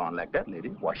see a blonde like that lady.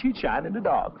 Why, she'd shine in the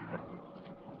dark.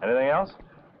 Anything else?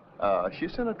 She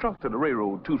sent a trunk to the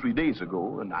railroad 2-3 days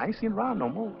ago, and I ain't seen her around no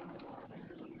more.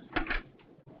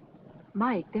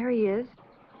 Mike, there he is.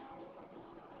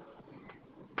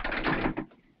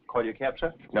 Call your cab,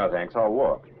 sir? No, thanks. I'll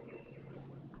walk.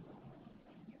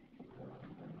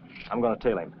 I'm going to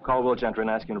tail him. Call Will Gentry and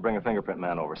ask him to bring a fingerprint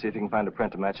man over. See if he can find a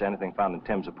print to match anything found in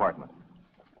Tim's apartment.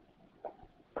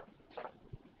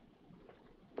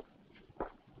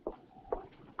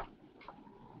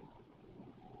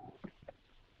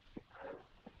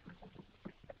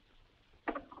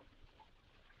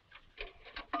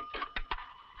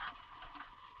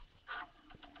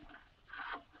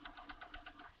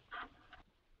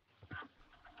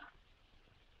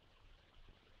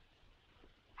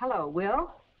 Hello,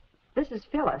 Will. This is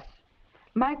Phyllis.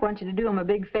 Mike wants you to do him a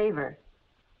big favor.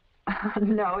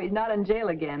 No, he's not in jail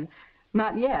again.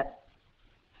 Not yet.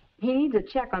 He needs a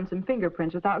check on some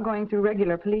fingerprints without going through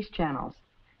regular police channels.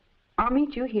 I'll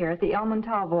meet you here at the El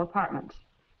Montalvo Apartments.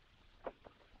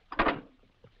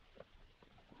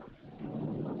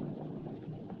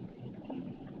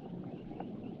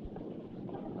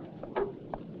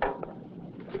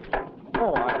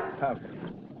 Oh,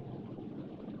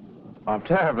 I'm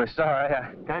terribly sorry.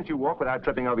 Can't you walk without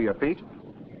tripping over your feet?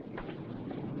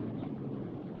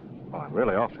 Oh, I'm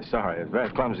really awfully sorry. It's very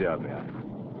clumsy of me.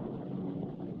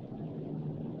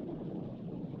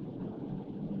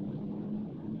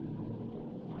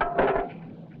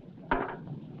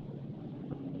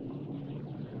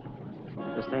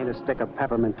 This ain't a stick of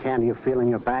peppermint candy you feel in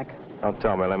your back? Don't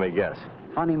tell me. Let me guess.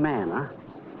 Funny man, huh?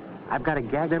 I've got a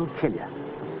gag that'll kill you.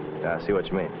 Yeah, I see what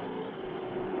you mean.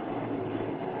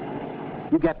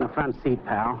 You get in the front seat,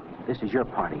 pal. This is your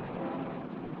party.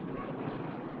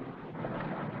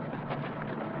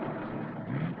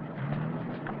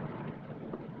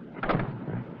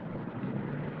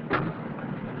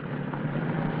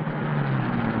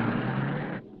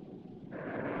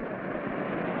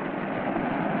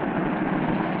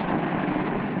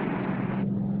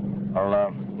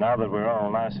 Well, now that we're all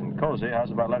nice and cozy,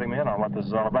 how's about letting me in on what this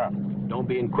is all about? Don't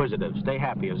be inquisitive. Stay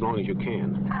happy as long as you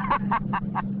can.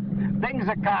 Thing's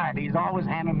a card. He's always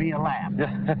handing me a laugh.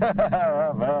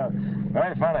 Well,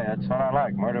 very funny. That's what I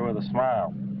like. Murder with a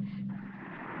smile.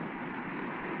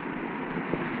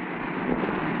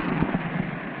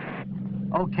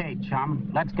 Okay,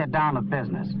 chum. Let's get down to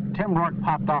business. Tim Rourke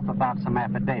popped off about some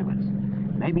affidavits.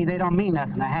 Maybe they don't mean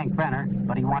nothing to Hank Brenner,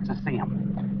 but he wants to see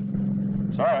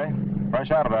them. Sorry.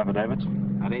 Fresh out of affidavits.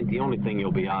 That ain't the only thing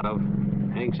you'll be out of.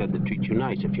 Hank said to treat you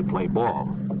nice if you play ball.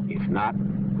 If not,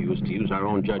 we was to use our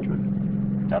own judgment.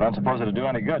 I don't suppose it'd do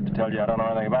any good to tell you I don't know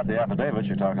anything about the affidavits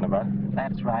you're talking about.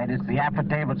 That's right. It's the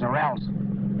affidavits or else.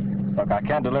 Look, I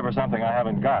can't deliver something I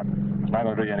haven't got. It's not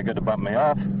going to do you any good to bump me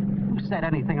off. Who said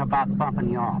anything about bumping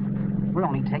you off? We're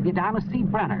only taking you down to see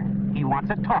Brenner. He wants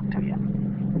to talk to you.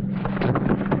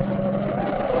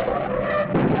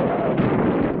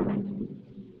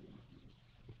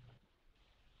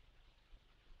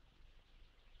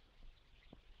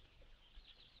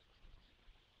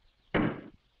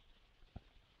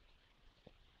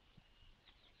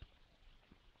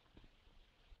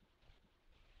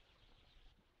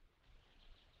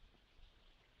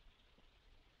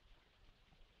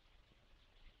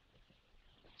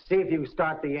 See if you can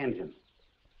start the engine.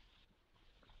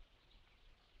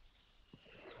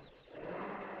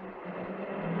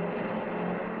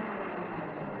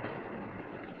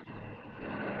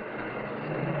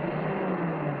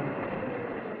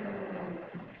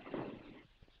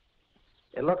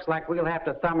 It looks like we'll have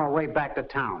to thumb our way back to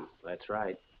town. That's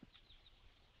right.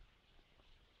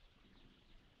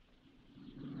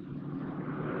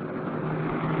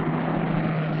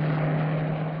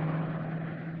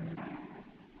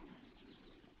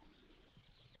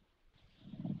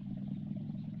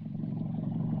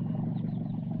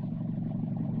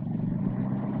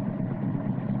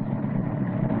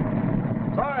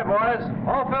 Sorry, boys.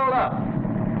 All filled up.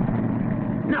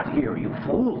 Not here, you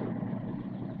fool.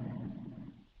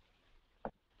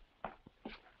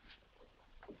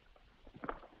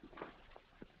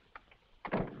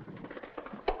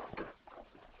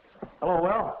 Hello,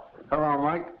 Will. Hello,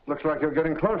 Mike. Looks like you're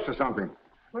getting close to something.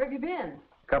 Where have you been?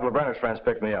 A couple of Brenner's friends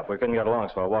picked me up. We couldn't get along,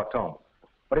 so I walked home.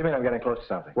 What do you mean I'm getting close to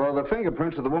something? Well, the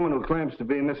fingerprints of the woman who claims to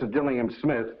be Mrs. Dillingham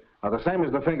Smith are the same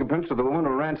as the fingerprints of the woman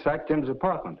who ransacked Tim's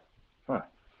apartment. Huh.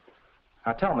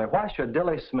 Now tell me, why should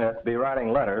Dilly Smith be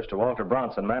writing letters to Walter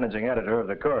Bronson, managing editor of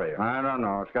the Courier? I don't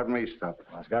know. It's got me stuck.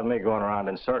 Well, it's got me going around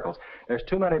in circles. There's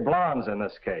too many blondes in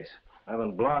this case. I'm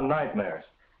having blonde nightmares.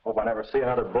 Hope I never see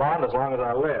another blonde as long as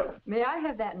I live. May I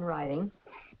have that in writing?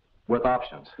 With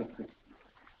options.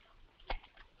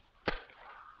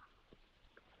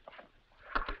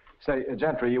 Say,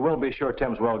 Gentry, you will be sure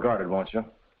Tim's well guarded, won't you?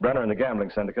 Brenner and the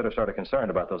gambling syndicate are sort of concerned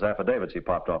about those affidavits he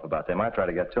popped off about. They might try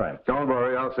to get to him. Don't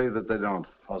worry. I'll see that they don't.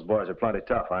 Those boys are plenty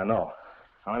tough, I know.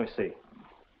 Now, let me see.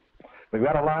 We've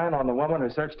got a line on the woman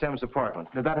who searched Tim's apartment.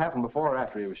 Did that happen before or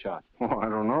after he was shot? Oh, I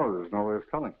don't know. There's no way of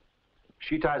telling.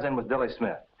 She ties in with Dilly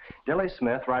Smith. Dilly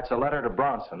Smith writes a letter to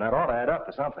Bronson. That ought to add up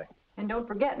to something. And don't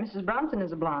forget, Mrs. Bronson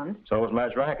is a blonde. So was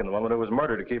Madge Rankin, the woman who was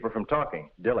murdered to keep her from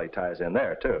talking. Dilly ties in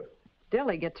there, too.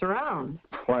 Dilly gets around.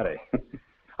 Plenty.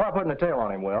 Oh, I'm putting a tail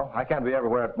on him, Will. I can't be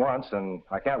everywhere at once, and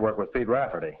I can't work with Pete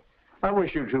Rafferty. I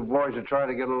wish you two boys would try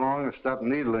to get along and stop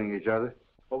needling each other.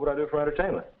 What would I do for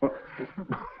entertainment?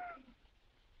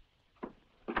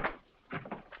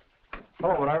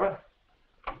 Hello, Minerva.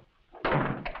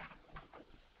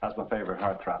 How's my favorite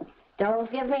heartthrob?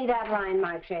 Don't give me that line,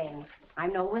 Mike Shayne.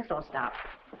 I'm no whistle stop.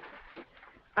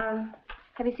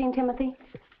 Have you seen Timothy?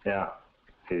 Yeah.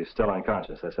 He's still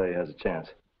unconscious. They say he has a chance.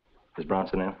 Is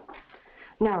Bronson in?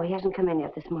 No, he hasn't come in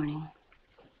yet this morning.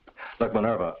 Look,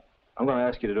 Minerva, I'm going to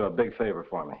ask you to do a big favor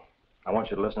for me. I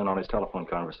want you to listen in on his telephone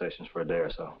conversations for a day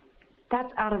or so.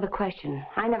 That's out of the question.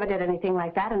 I never did anything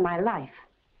like that in my life.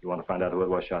 You want to find out who it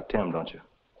was shot Tim, don't you?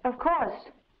 Of course.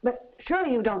 But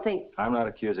surely you don't think... I'm not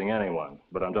accusing anyone,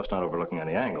 but I'm just not overlooking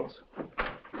any angles.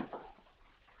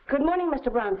 Good morning,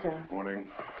 Mr. Bronson. Morning.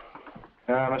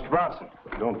 Mr. Bronson.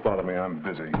 Don't bother me. I'm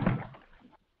busy.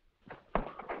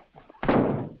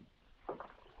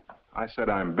 I said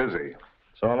I'm busy.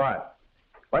 So am I.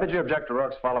 Why did you object to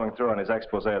Rourke's following through on his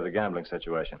expose of the gambling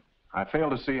situation? I fail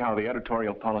to see how the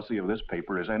editorial policy of this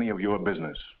paper is any of your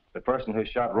business. The person who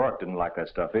shot Rourke didn't like that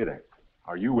stuff either.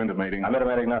 Are you intimating... I'm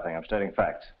intimating nothing. I'm stating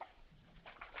facts.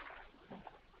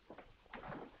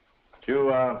 Did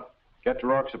you, get to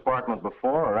Rourke's apartment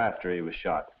before or after he was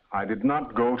shot? I did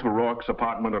not go to Rourke's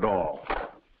apartment at all.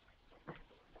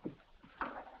 You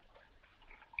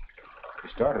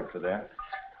started for that.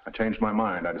 I changed my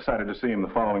mind. I decided to see him the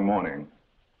following morning.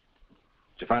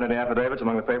 Did you find any affidavits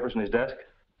among the papers in his desk?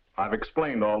 I've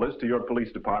explained all this to your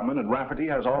police department, and Rafferty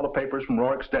has all the papers from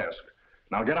Rourke's desk.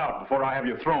 Now get out before I have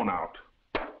you thrown out.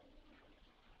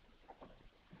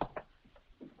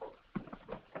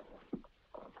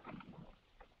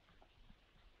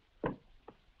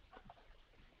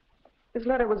 This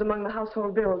letter was among the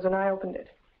household bills, and I opened it.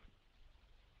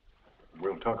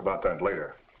 We'll talk about that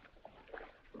later.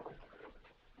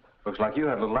 Looks like you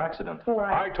had a little accident. Well,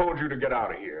 I told you to get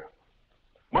out of here.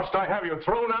 Must I have you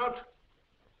thrown out?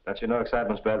 Don't you know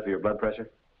excitement's bad for your blood pressure?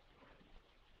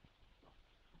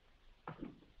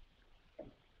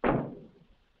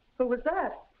 Who was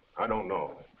that? I don't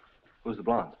know. Who's the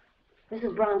blonde?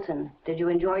 Mrs. Bronson, did you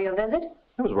enjoy your visit?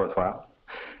 It was worthwhile.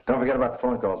 Don't forget about the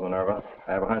phone calls, Minerva.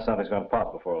 I have a hunch something's going to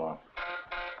pop before long.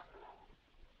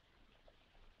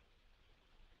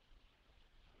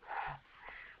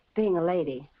 Being a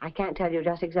lady, I can't tell you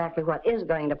just exactly what is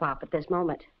going to pop at this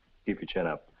moment. Keep your chin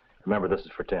up. Remember, this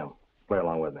is for Tim. Play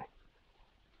along with me.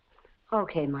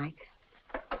 Okay, Mike.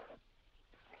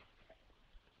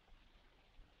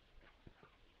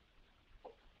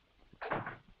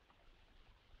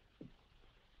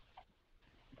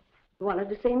 You wanted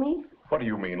to see me? What do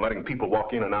you mean, letting people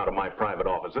walk in and out of my private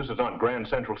office? This is on Grand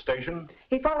Central Station.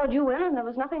 He followed you in, and there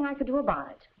was nothing I could do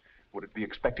about it. Would it be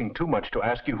expecting too much to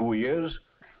ask you who he is?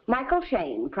 Michael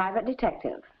Shayne, private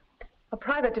detective. A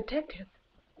private detective?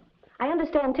 I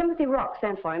understand Timothy Rourke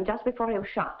sent for him just before he was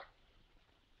shot.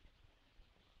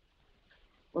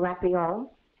 Will that be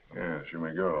all? Yes, you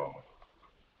may go.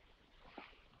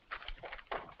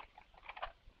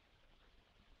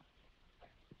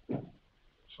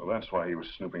 So that's why he was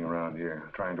snooping around here,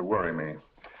 trying to worry me.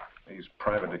 These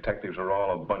private detectives are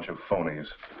all a bunch of phonies.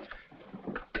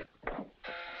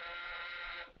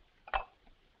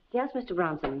 Yes, Mr.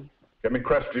 Bronson. Get me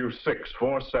Crestview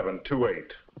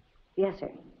 64728. Yes, sir.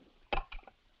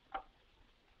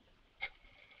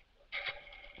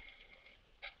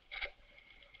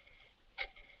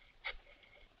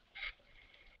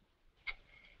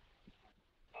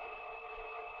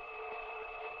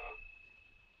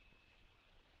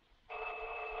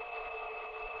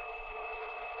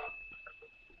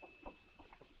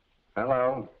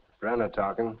 Hello, Brenner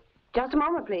talking. Just a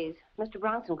moment, please. Mr.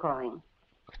 Bronson calling.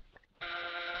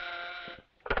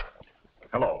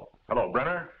 Hello. Hello,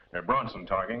 Brenner. Bronson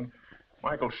talking.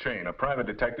 Michael Shayne, a private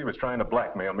detective, is trying to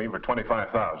blackmail me for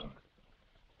 $25,000.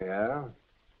 Yeah?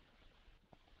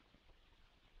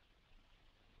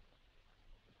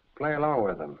 Play along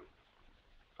with him.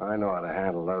 I know how to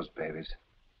handle those babies.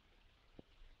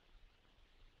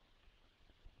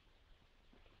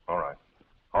 All right.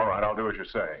 All right, I'll do as you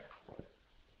say.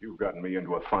 You've gotten me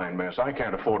into a fine mess. I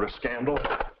can't afford a scandal.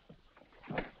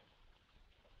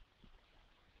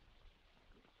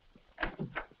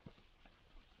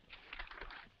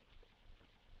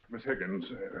 Miss Higgins,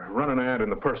 run an ad in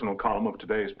the personal column of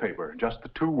today's paper. Just the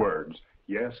 2 words.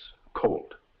 Yes,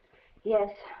 Colt. Yes,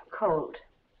 cold.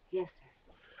 Yes, sir.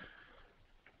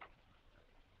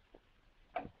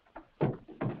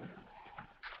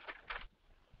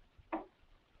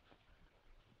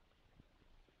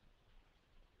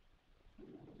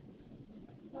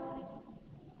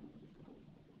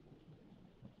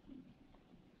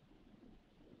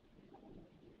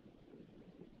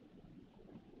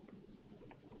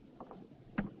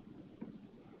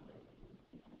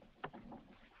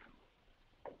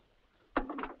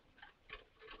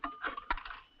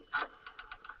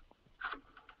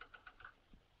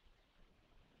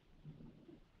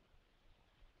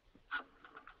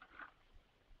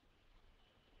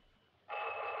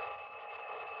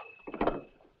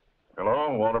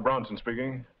 Hello, Walter Bronson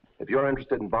speaking. If you're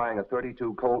interested in buying a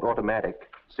 .32 Colt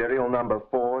automatic, serial number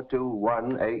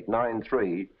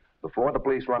 421893, before the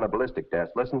police run a ballistic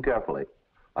test, listen carefully.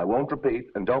 I won't repeat,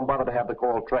 and don't bother to have the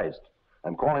call traced.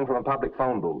 I'm calling from a public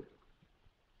phone booth.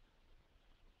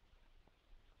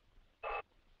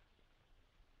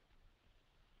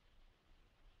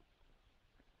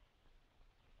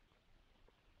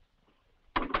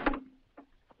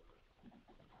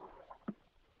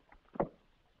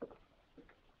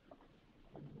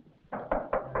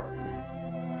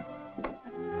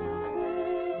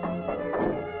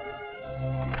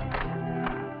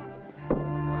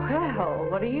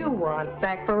 What do you want?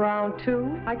 Back for round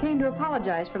 2? I came to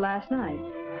apologize for last night.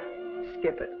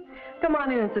 Skip it. Come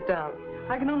on in and sit down.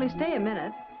 I can only stay a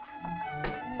minute.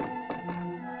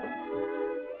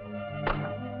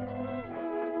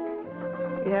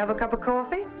 You have a cup of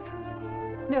coffee?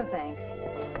 No, thanks.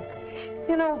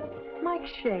 You know, Mike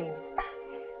Shayne,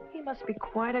 he must be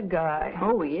quite a guy.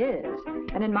 Oh, he is.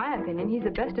 And in my opinion, he's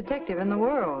the best detective in the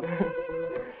world.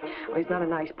 Well, he's not a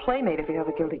nice playmate if you have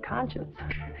a guilty conscience.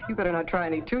 You better not try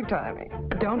any two-timing.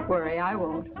 Don't worry, I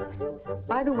won't.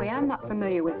 By the way, I'm not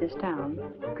familiar with this town.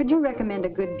 Could you recommend a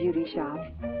good beauty shop?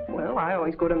 Well, I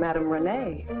always go to Madame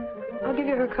Renee. I'll give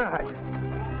you her card.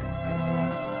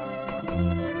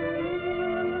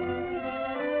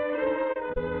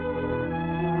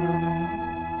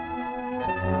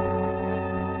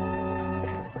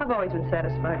 I've always been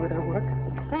satisfied with her work.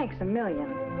 Thanks a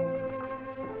million.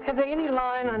 Have they any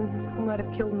line on who might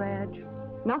have killed Madge?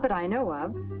 Not that I know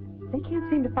of. They can't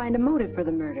seem to find a motive for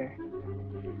the murder.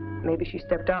 Maybe she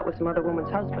stepped out with some other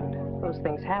woman's husband. Those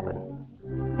things happen.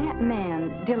 That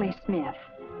man, Dilly Smith,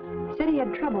 said he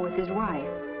had trouble with his wife.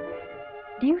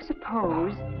 Do you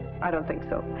suppose... I don't think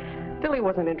so. Dilly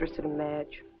wasn't interested in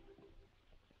Madge.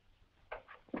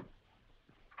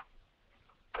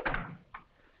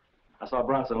 I saw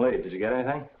Bronson leave. Did you get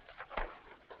anything?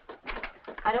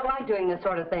 I don't like doing this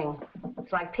sort of thing.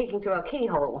 It's like peeking through a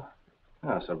keyhole.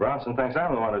 Oh, so Bronson thinks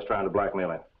I'm the one who's trying to blackmail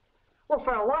him. Well,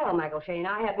 for a while, Michael Shayne,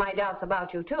 I had my doubts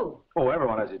about you, too. Oh,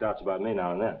 everyone has his doubts about me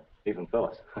now and then, even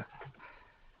Phyllis.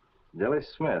 Dilly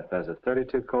Smith has a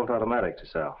 .32 Colt automatic to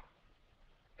sell.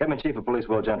 Get me Chief of Police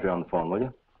Will Gentry on the phone, will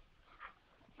you?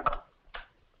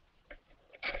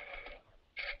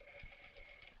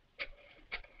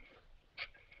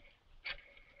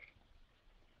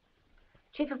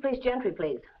 Chief of Police Gentry,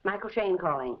 please. Michael Shayne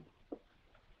calling.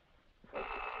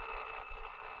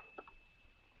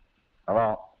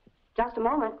 Hello? Just a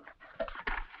moment.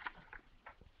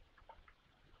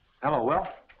 Hello, Will.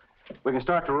 We can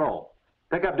start to roll.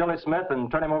 Pick up Dilly Smith and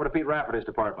turn him over to Pete Rafferty's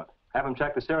department. Have him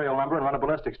check the serial number and run a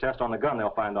ballistics test on the gun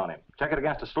they'll find on him. Check it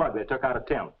against a slug they took out of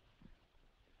Tim.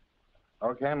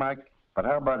 Okay, Mike. But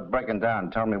how about breaking down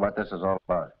and telling me what this is all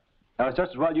about? Now, it's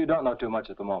just as well you don't know too much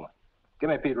at the moment. Give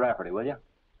me Pete Rafferty, will you?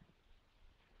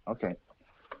 Okay.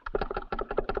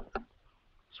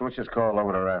 Switch this call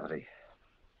over to Rafferty.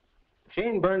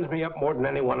 Shayne burns me up more than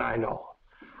anyone I know.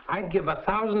 I'd give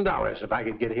 $1,000 if I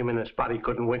could get him in a spot he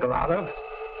couldn't wiggle out of.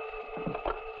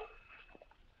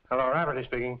 Hello, Rafferty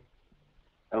speaking.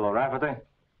 Hello, Rafferty.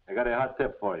 I got a hot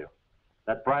tip for you.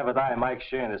 That private eye, Mike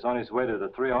Shayne, is on his way to the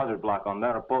 300 block on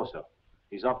Mariposa.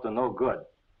 He's up to no good.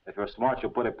 If you're smart,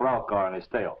 you'll put a prowl car on his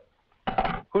tail.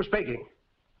 Who's speaking?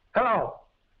 Hello?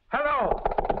 Hello?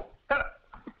 Hello?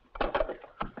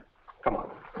 Come on.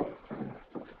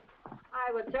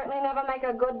 I would certainly never make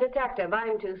a good detective.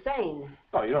 I'm too sane.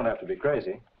 Oh, you don't have to be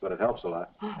crazy, but it helps a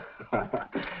lot.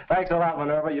 Thanks a lot,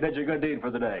 Minerva. You did your good deed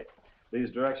for the day.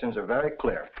 These directions are very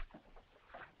clear.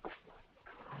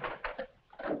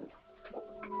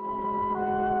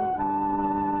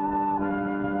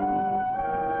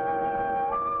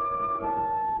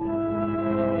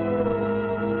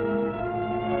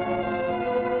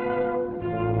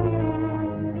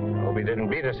 Hope he didn't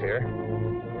beat us here.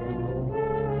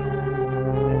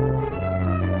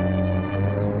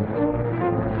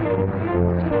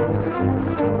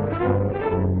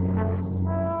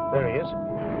 There he is.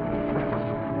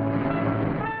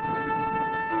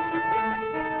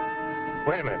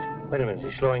 Wait a minute. Wait a minute.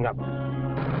 He's slowing up.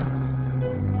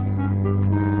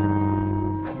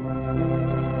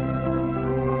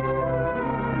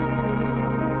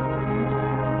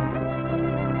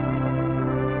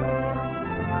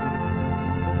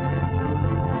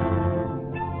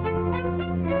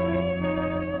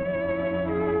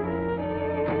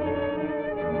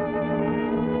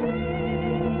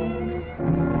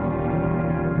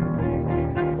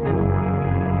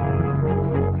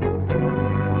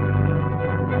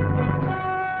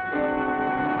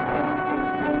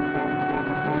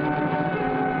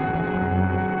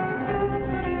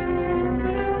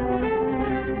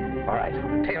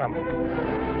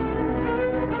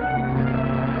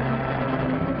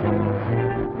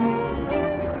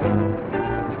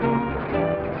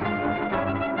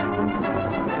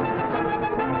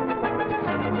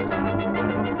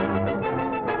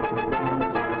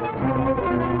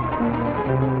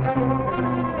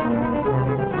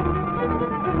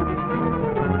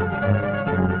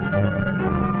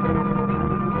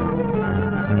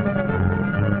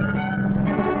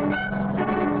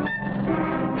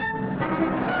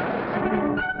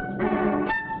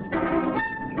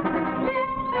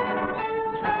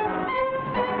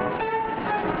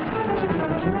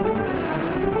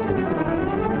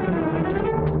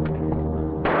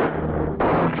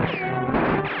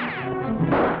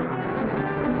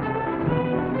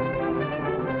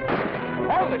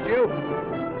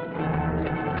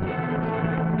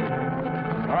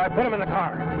 Put him in the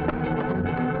car.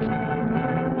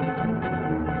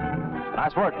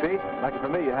 Nice work, Pete. Lucky for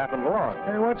me, you happened along.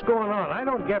 Hey, what's going on? I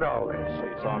don't get all this.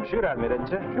 You saw him shoot at me,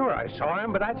 didn't you? Sure, I saw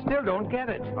him, but I still don't get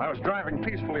it. I was driving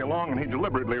peacefully along, and he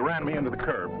deliberately ran me into the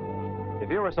curb.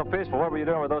 If you were so peaceful, what were you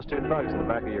doing with those two thugs in the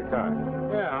back of your car?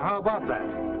 Yeah, how about that?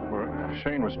 Well,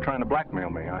 Shayne was trying to blackmail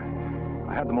me.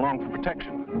 I had them along for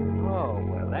protection. Oh,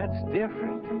 well, that's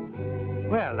different.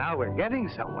 Well, now we're getting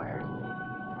somewhere.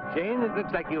 Shayne, it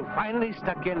looks like you finally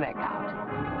stuck your neck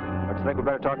out. Don't you think we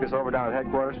better talk this over down at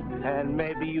headquarters? And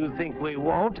maybe you think we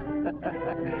won't?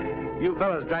 You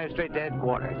fellas drive straight to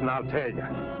headquarters, and I'll tell you.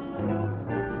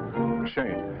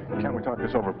 Shayne, can't we talk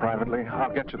this over privately?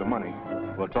 I'll get you the money.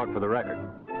 We'll talk for the record.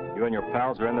 You and your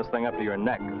pals are in this thing up to your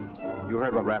neck. You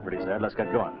heard what Rafferty said. Let's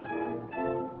get going.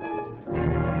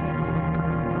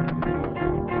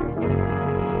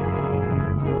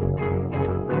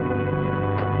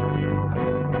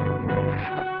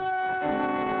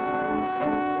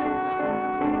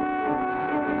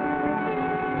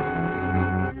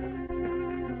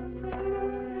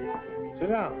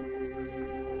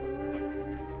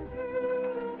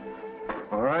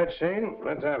 All right, Shayne,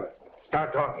 let's have it.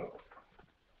 Start talking.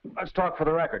 Let's talk for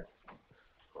the record.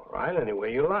 All right, any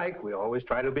way you like. We always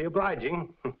try to be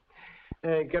obliging.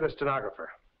 Hey, get a stenographer.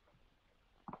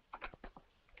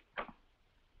 I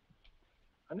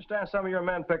understand some of your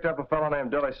men picked up a fellow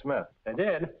named Dilly Smith. They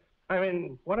did? I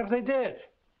mean, what if they did?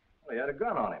 Well, he had a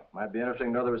gun on him. Might be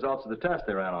interesting to know the results of the test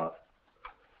they ran on it.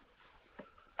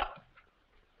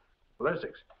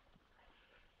 Ballistics.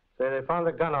 Say they found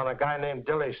a gun on a guy named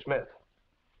Dilly Smith.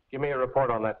 Give me a report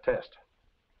on that test.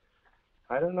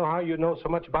 I don't know how you know so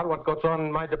much about what goes on in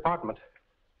my department.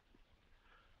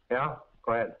 Yeah?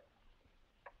 Go ahead.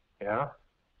 Yeah?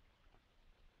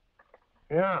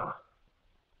 Yeah.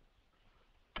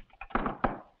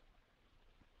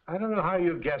 I don't know how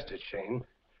you guessed it, Shayne,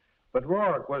 but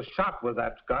Rourke was shot with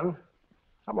that gun.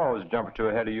 I'm always jumping two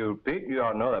ahead of you, Pete. You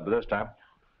ought to know that by this time.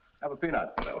 Have a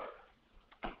peanut. No.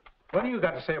 What do you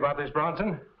got to say about this,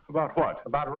 Bronson? About what?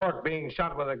 About Rourke being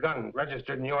shot with a gun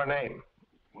registered in your name.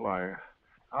 Why,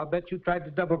 I'll bet you tried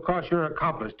to double-cross your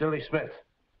accomplice, Dilly Smith.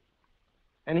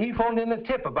 And he phoned in a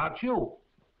tip about you.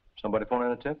 Somebody phoned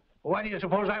in a tip? Why do you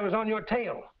suppose I was on your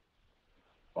tail?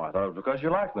 Well, I thought it was because you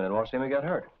liked me and didn't want to see me get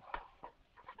hurt.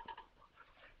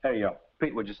 Hey,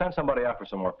 Pete, would you send somebody out for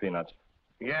some more peanuts?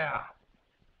 Yeah.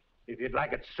 If you'd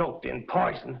like it soaked in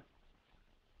poison.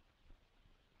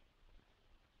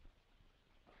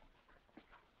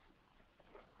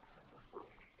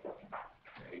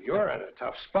 You're in a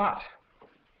tough spot.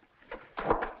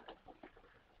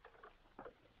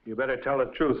 You better tell the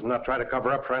truth and not try to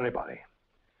cover up for anybody.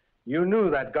 You knew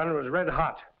that gun was red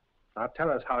hot. Now tell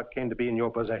us how it came to be in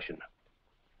your possession.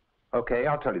 Okay,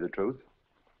 I'll tell you the truth.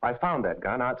 I found that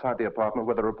gun outside the apartment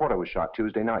where the reporter was shot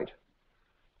Tuesday night.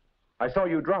 I saw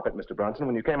you drop it, Mr. Bronson,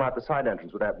 when you came out the side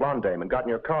entrance with that blonde dame and got in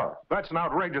your car. That's an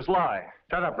outrageous lie.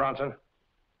 Shut up, Bronson.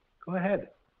 Go ahead.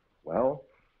 Well,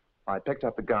 I picked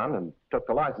up the gun and took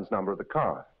the license number of the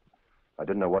car. I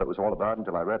didn't know what it was all about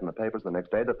until I read in the papers the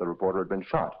next day that the reporter had been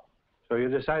shot. So you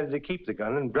decided to keep the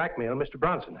gun and blackmail Mr.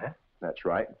 Bronson, huh? That's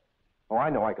right. Oh, I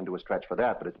know I can do a stretch for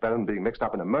that, but it's better than being mixed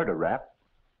up in a murder rap.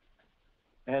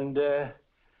 And,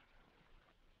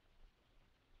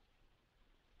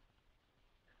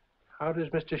 how does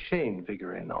Mr. Shayne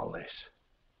figure in all this?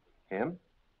 Him?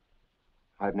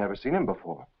 I've never seen him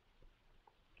before.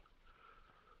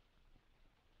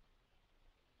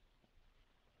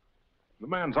 The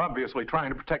man's obviously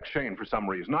trying to protect Shayne for some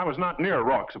reason. I was not near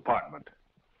Rourke's apartment.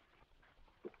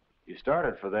 You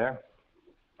started for there,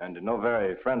 and in no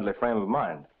very friendly frame of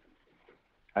mind.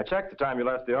 I checked the time you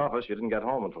left the office. You didn't get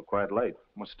home until quite late.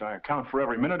 Must I account for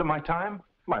every minute of my time?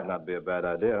 Might not be a bad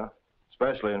idea,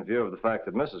 especially in view of the fact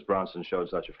that Mrs. Bronson showed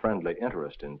such a friendly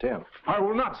interest in Tim. I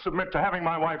will not submit to having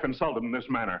my wife insulted in this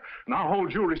manner, and I'll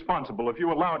hold you responsible if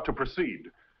you allow it to proceed.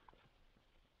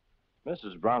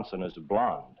 Mrs. Bronson is a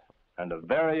blonde, and a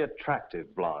very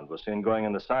attractive blonde was seen going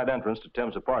in the side entrance to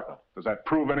Tim's apartment. Does that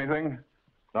prove anything?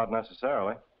 Not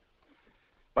necessarily.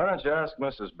 Why don't you ask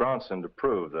Mrs. Bronson to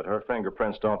prove that her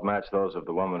fingerprints don't match those of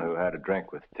the woman who had a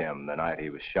drink with Tim the night he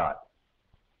was shot?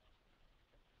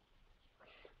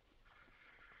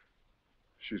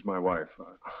 She's my wife.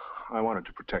 I wanted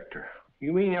to protect her.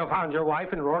 You mean you found your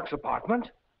wife in Rourke's apartment?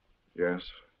 Yes.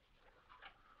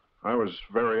 I was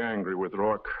very angry with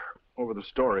Rourke over the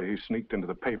story he sneaked into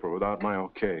the paper without my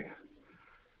okay.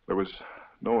 There was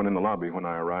no one in the lobby when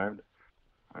I arrived.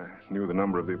 I knew the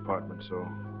number of the apartment, so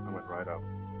I went right up.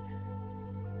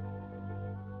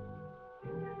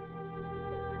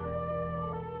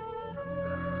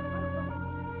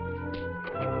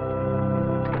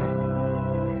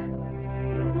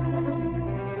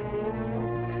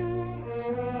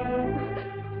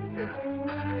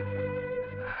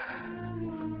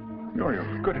 Muriel,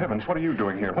 good heavens, what are you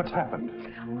doing here? What's happened?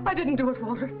 I didn't do it,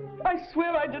 Walter. I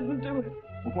swear I didn't do it.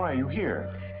 Why are you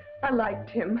here? I liked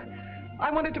him. I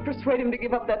wanted to persuade him to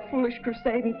give up that foolish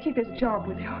crusade and keep his job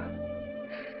with you.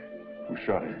 Who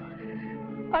shot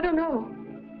him? I don't know.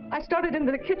 I started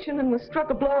into the kitchen and was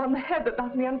struck a blow on the head that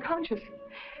knocked me unconscious.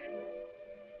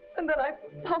 And then I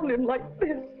found him like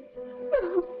this.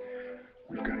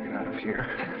 We've got to get out of here.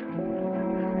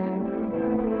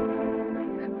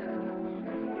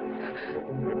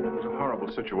 It was a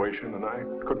horrible situation, and I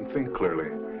couldn't think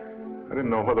clearly. I didn't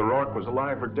know whether Rourke was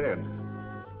alive or dead.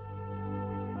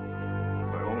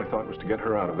 My only thought was to get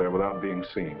her out of there without being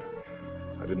seen.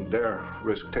 I didn't dare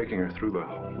risk taking her through the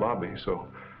lobby, so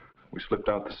we slipped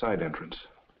out the side entrance.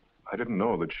 I didn't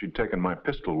know that she'd taken my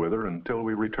pistol with her until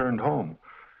we returned home.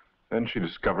 Then she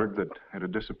discovered that it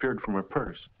had disappeared from her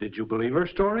purse. Did you believe her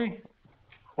story?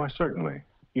 Why, certainly.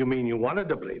 You mean you wanted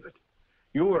to believe it?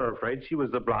 You were afraid she was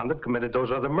the blonde that committed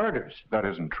those other murders. That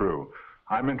isn't true.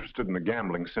 I'm interested in the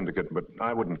gambling syndicate, but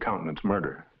I wouldn't countenance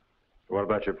murder. What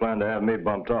about your plan to have me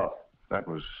bumped off? That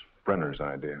was Brenner's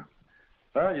idea.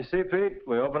 Well, you see, Pete,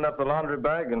 we opened up the laundry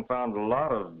bag and found a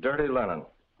lot of dirty linen.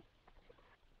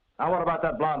 Now, what about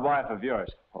that blonde wife of yours?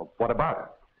 Well, what about her?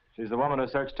 She's the woman who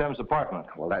searched Tim's apartment.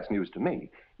 Well, that's news to me.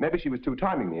 Maybe she was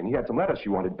two-timing me, and he had some letters she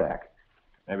wanted back.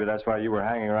 Maybe that's why you were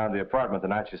hanging around the apartment the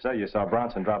night you say you saw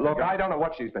Bronson drop the gun. Look, I don't know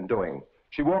what she's been doing.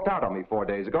 She walked out on me 4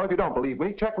 days ago. If you don't believe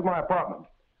me, check with my apartment.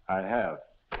 I have.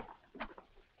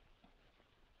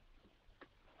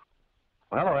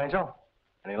 Well, hello, Angel.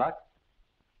 Any luck?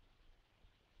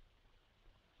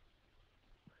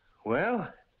 Well,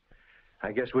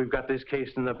 I guess we've got this case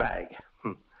in the bag.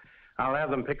 I'll have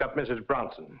them pick up Mrs.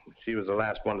 Bronson. She was the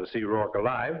last one to see Rourke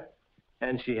alive,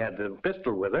 and she had the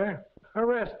pistol with her.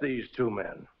 Arrest these two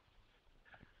men.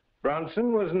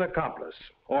 Bronson was an accomplice,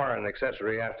 or an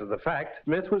accessory after the fact.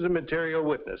 Smith was a material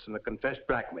witness and a confessed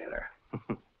blackmailer.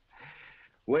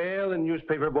 Well, the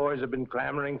newspaper boys have been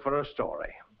clamoring for a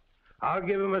story. I'll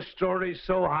give them a story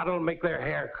so hot it'll make their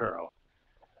hair curl.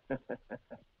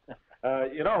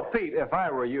 You know, Pete, if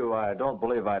I were you, I don't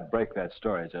believe I'd break that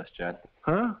story just yet.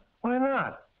 Huh? Why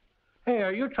not? Hey,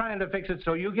 are you trying to fix it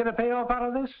so you get a payoff out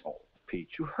of this? Oh, Pete,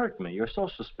 you hurt me. You're so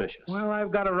suspicious. Well,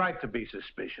 I've got a right to be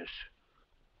suspicious.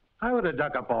 I would have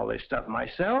dug up all this stuff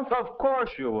myself. Of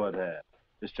course you would have.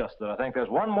 It's just that I think there's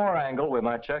one more angle we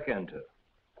might check into.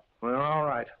 Well, all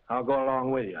right. I'll go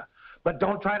along with you. But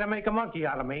don't try to make a monkey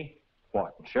out of me.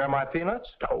 What, share my peanuts?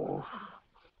 Oh.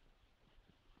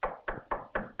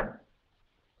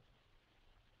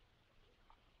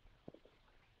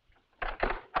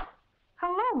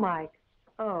 Hello, Mike.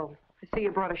 Oh, I see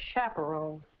you brought a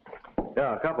chaperone.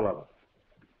 Yeah, a couple of them.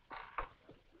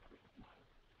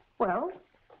 Well,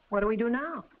 what do we do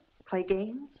now? Play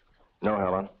games? No,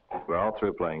 Helen. We're all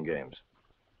through playing games.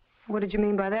 What did you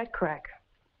mean by that crack?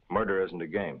 Murder isn't a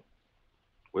game.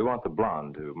 We want the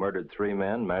blonde who murdered 3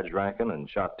 men, Madge Rankin, and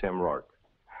shot Tim Rourke.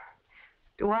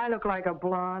 Do I look like a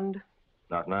blonde?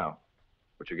 Not now.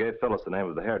 But you gave Phyllis the name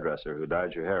of the hairdresser who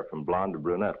dyed your hair from blonde to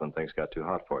brunette when things got too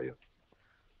hot for you.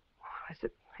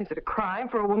 Is it a crime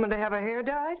for a woman to have her hair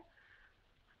dyed?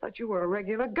 I thought you were a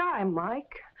regular guy,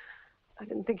 Mike. I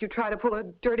didn't think you'd try to pull a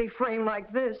dirty frame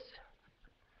like this.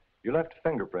 You left a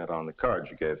fingerprint on the card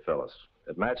you gave Phyllis.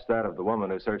 It matched that of the woman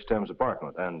who searched Tim's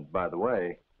apartment, and, by the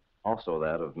way, also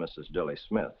that of Mrs. Dilly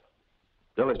Smith.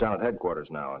 Dilly's down at headquarters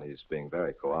now, and he's being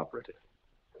very cooperative.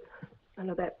 None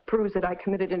of that proves that I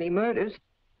committed any murders.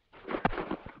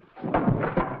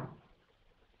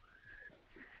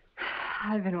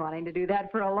 I've been wanting to do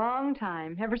that for a long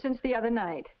time, ever since the other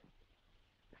night.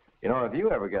 You know, if you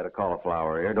ever get a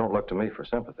cauliflower ear, don't look to me for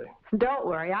sympathy. Don't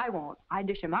worry, I won't. I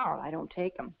dish 'em out. I don't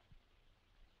take 'em.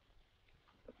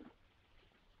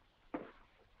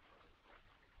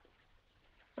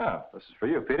 Oh, this is for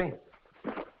you, Petey.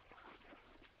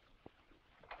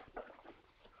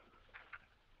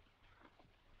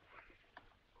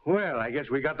 Well, I guess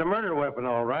we got the murder weapon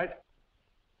all right.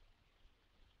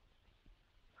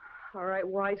 All right,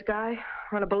 wise guy.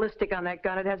 Run a ballistic on that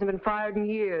gun. It hasn't been fired in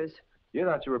years. You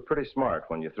thought you were pretty smart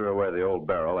when you threw away the old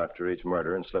barrel after each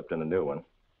murder and slipped in a new one.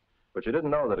 But you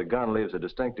didn't know that a gun leaves a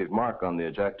distinctive mark on the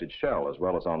ejected shell as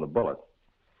well as on the bullet.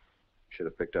 You should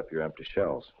have picked up your empty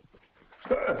shells.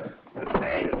 Take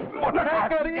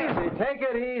it easy. Take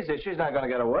it easy. She's not going to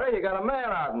get away. You got a man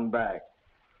out and back.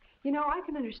 You know, I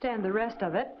can understand the rest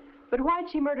of it, but why'd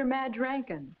she murder Madge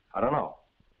Rankin? I don't know.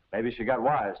 Maybe she got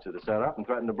wise to the setup and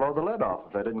threatened to blow the lid off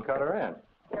if they didn't cut her in.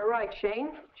 You're right,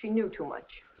 Shayne. She knew too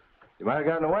much. You might have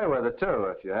gotten away with it, too,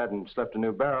 if you hadn't slipped a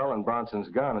new barrel in Bronson's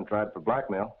gun and tried for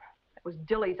blackmail. That was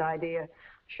Dilly's idea.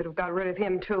 Should have got rid of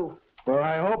him, too. Well,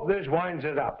 I hope this winds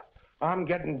it up. I'm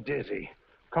getting dizzy.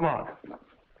 Come on.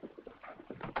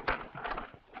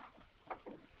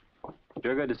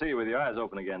 Sure good to see you with your eyes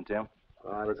open again, Tim.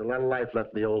 There's a lot of life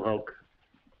left in the old hulk.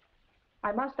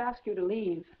 I must ask you to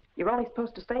leave. You're only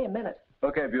supposed to stay a minute.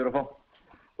 Okay, beautiful.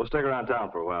 We'll stick around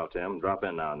town for a while, Tim. Drop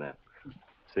in now and then.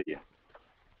 See you.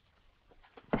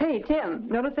 Hey, Tim,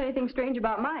 notice anything strange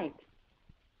about Mike?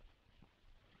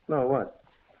 No, what?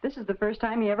 This is the first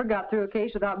time he ever got through a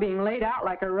case without being laid out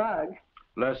like a rug.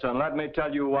 Listen, let me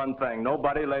tell you one thing.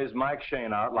 Nobody lays Mike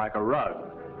Shayne out like a rug.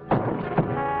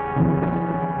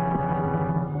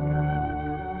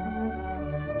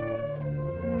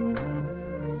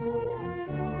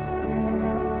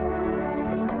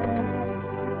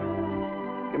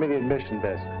 Give me the admission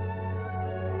desk.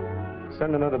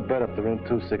 Send another bed up to room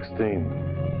 216.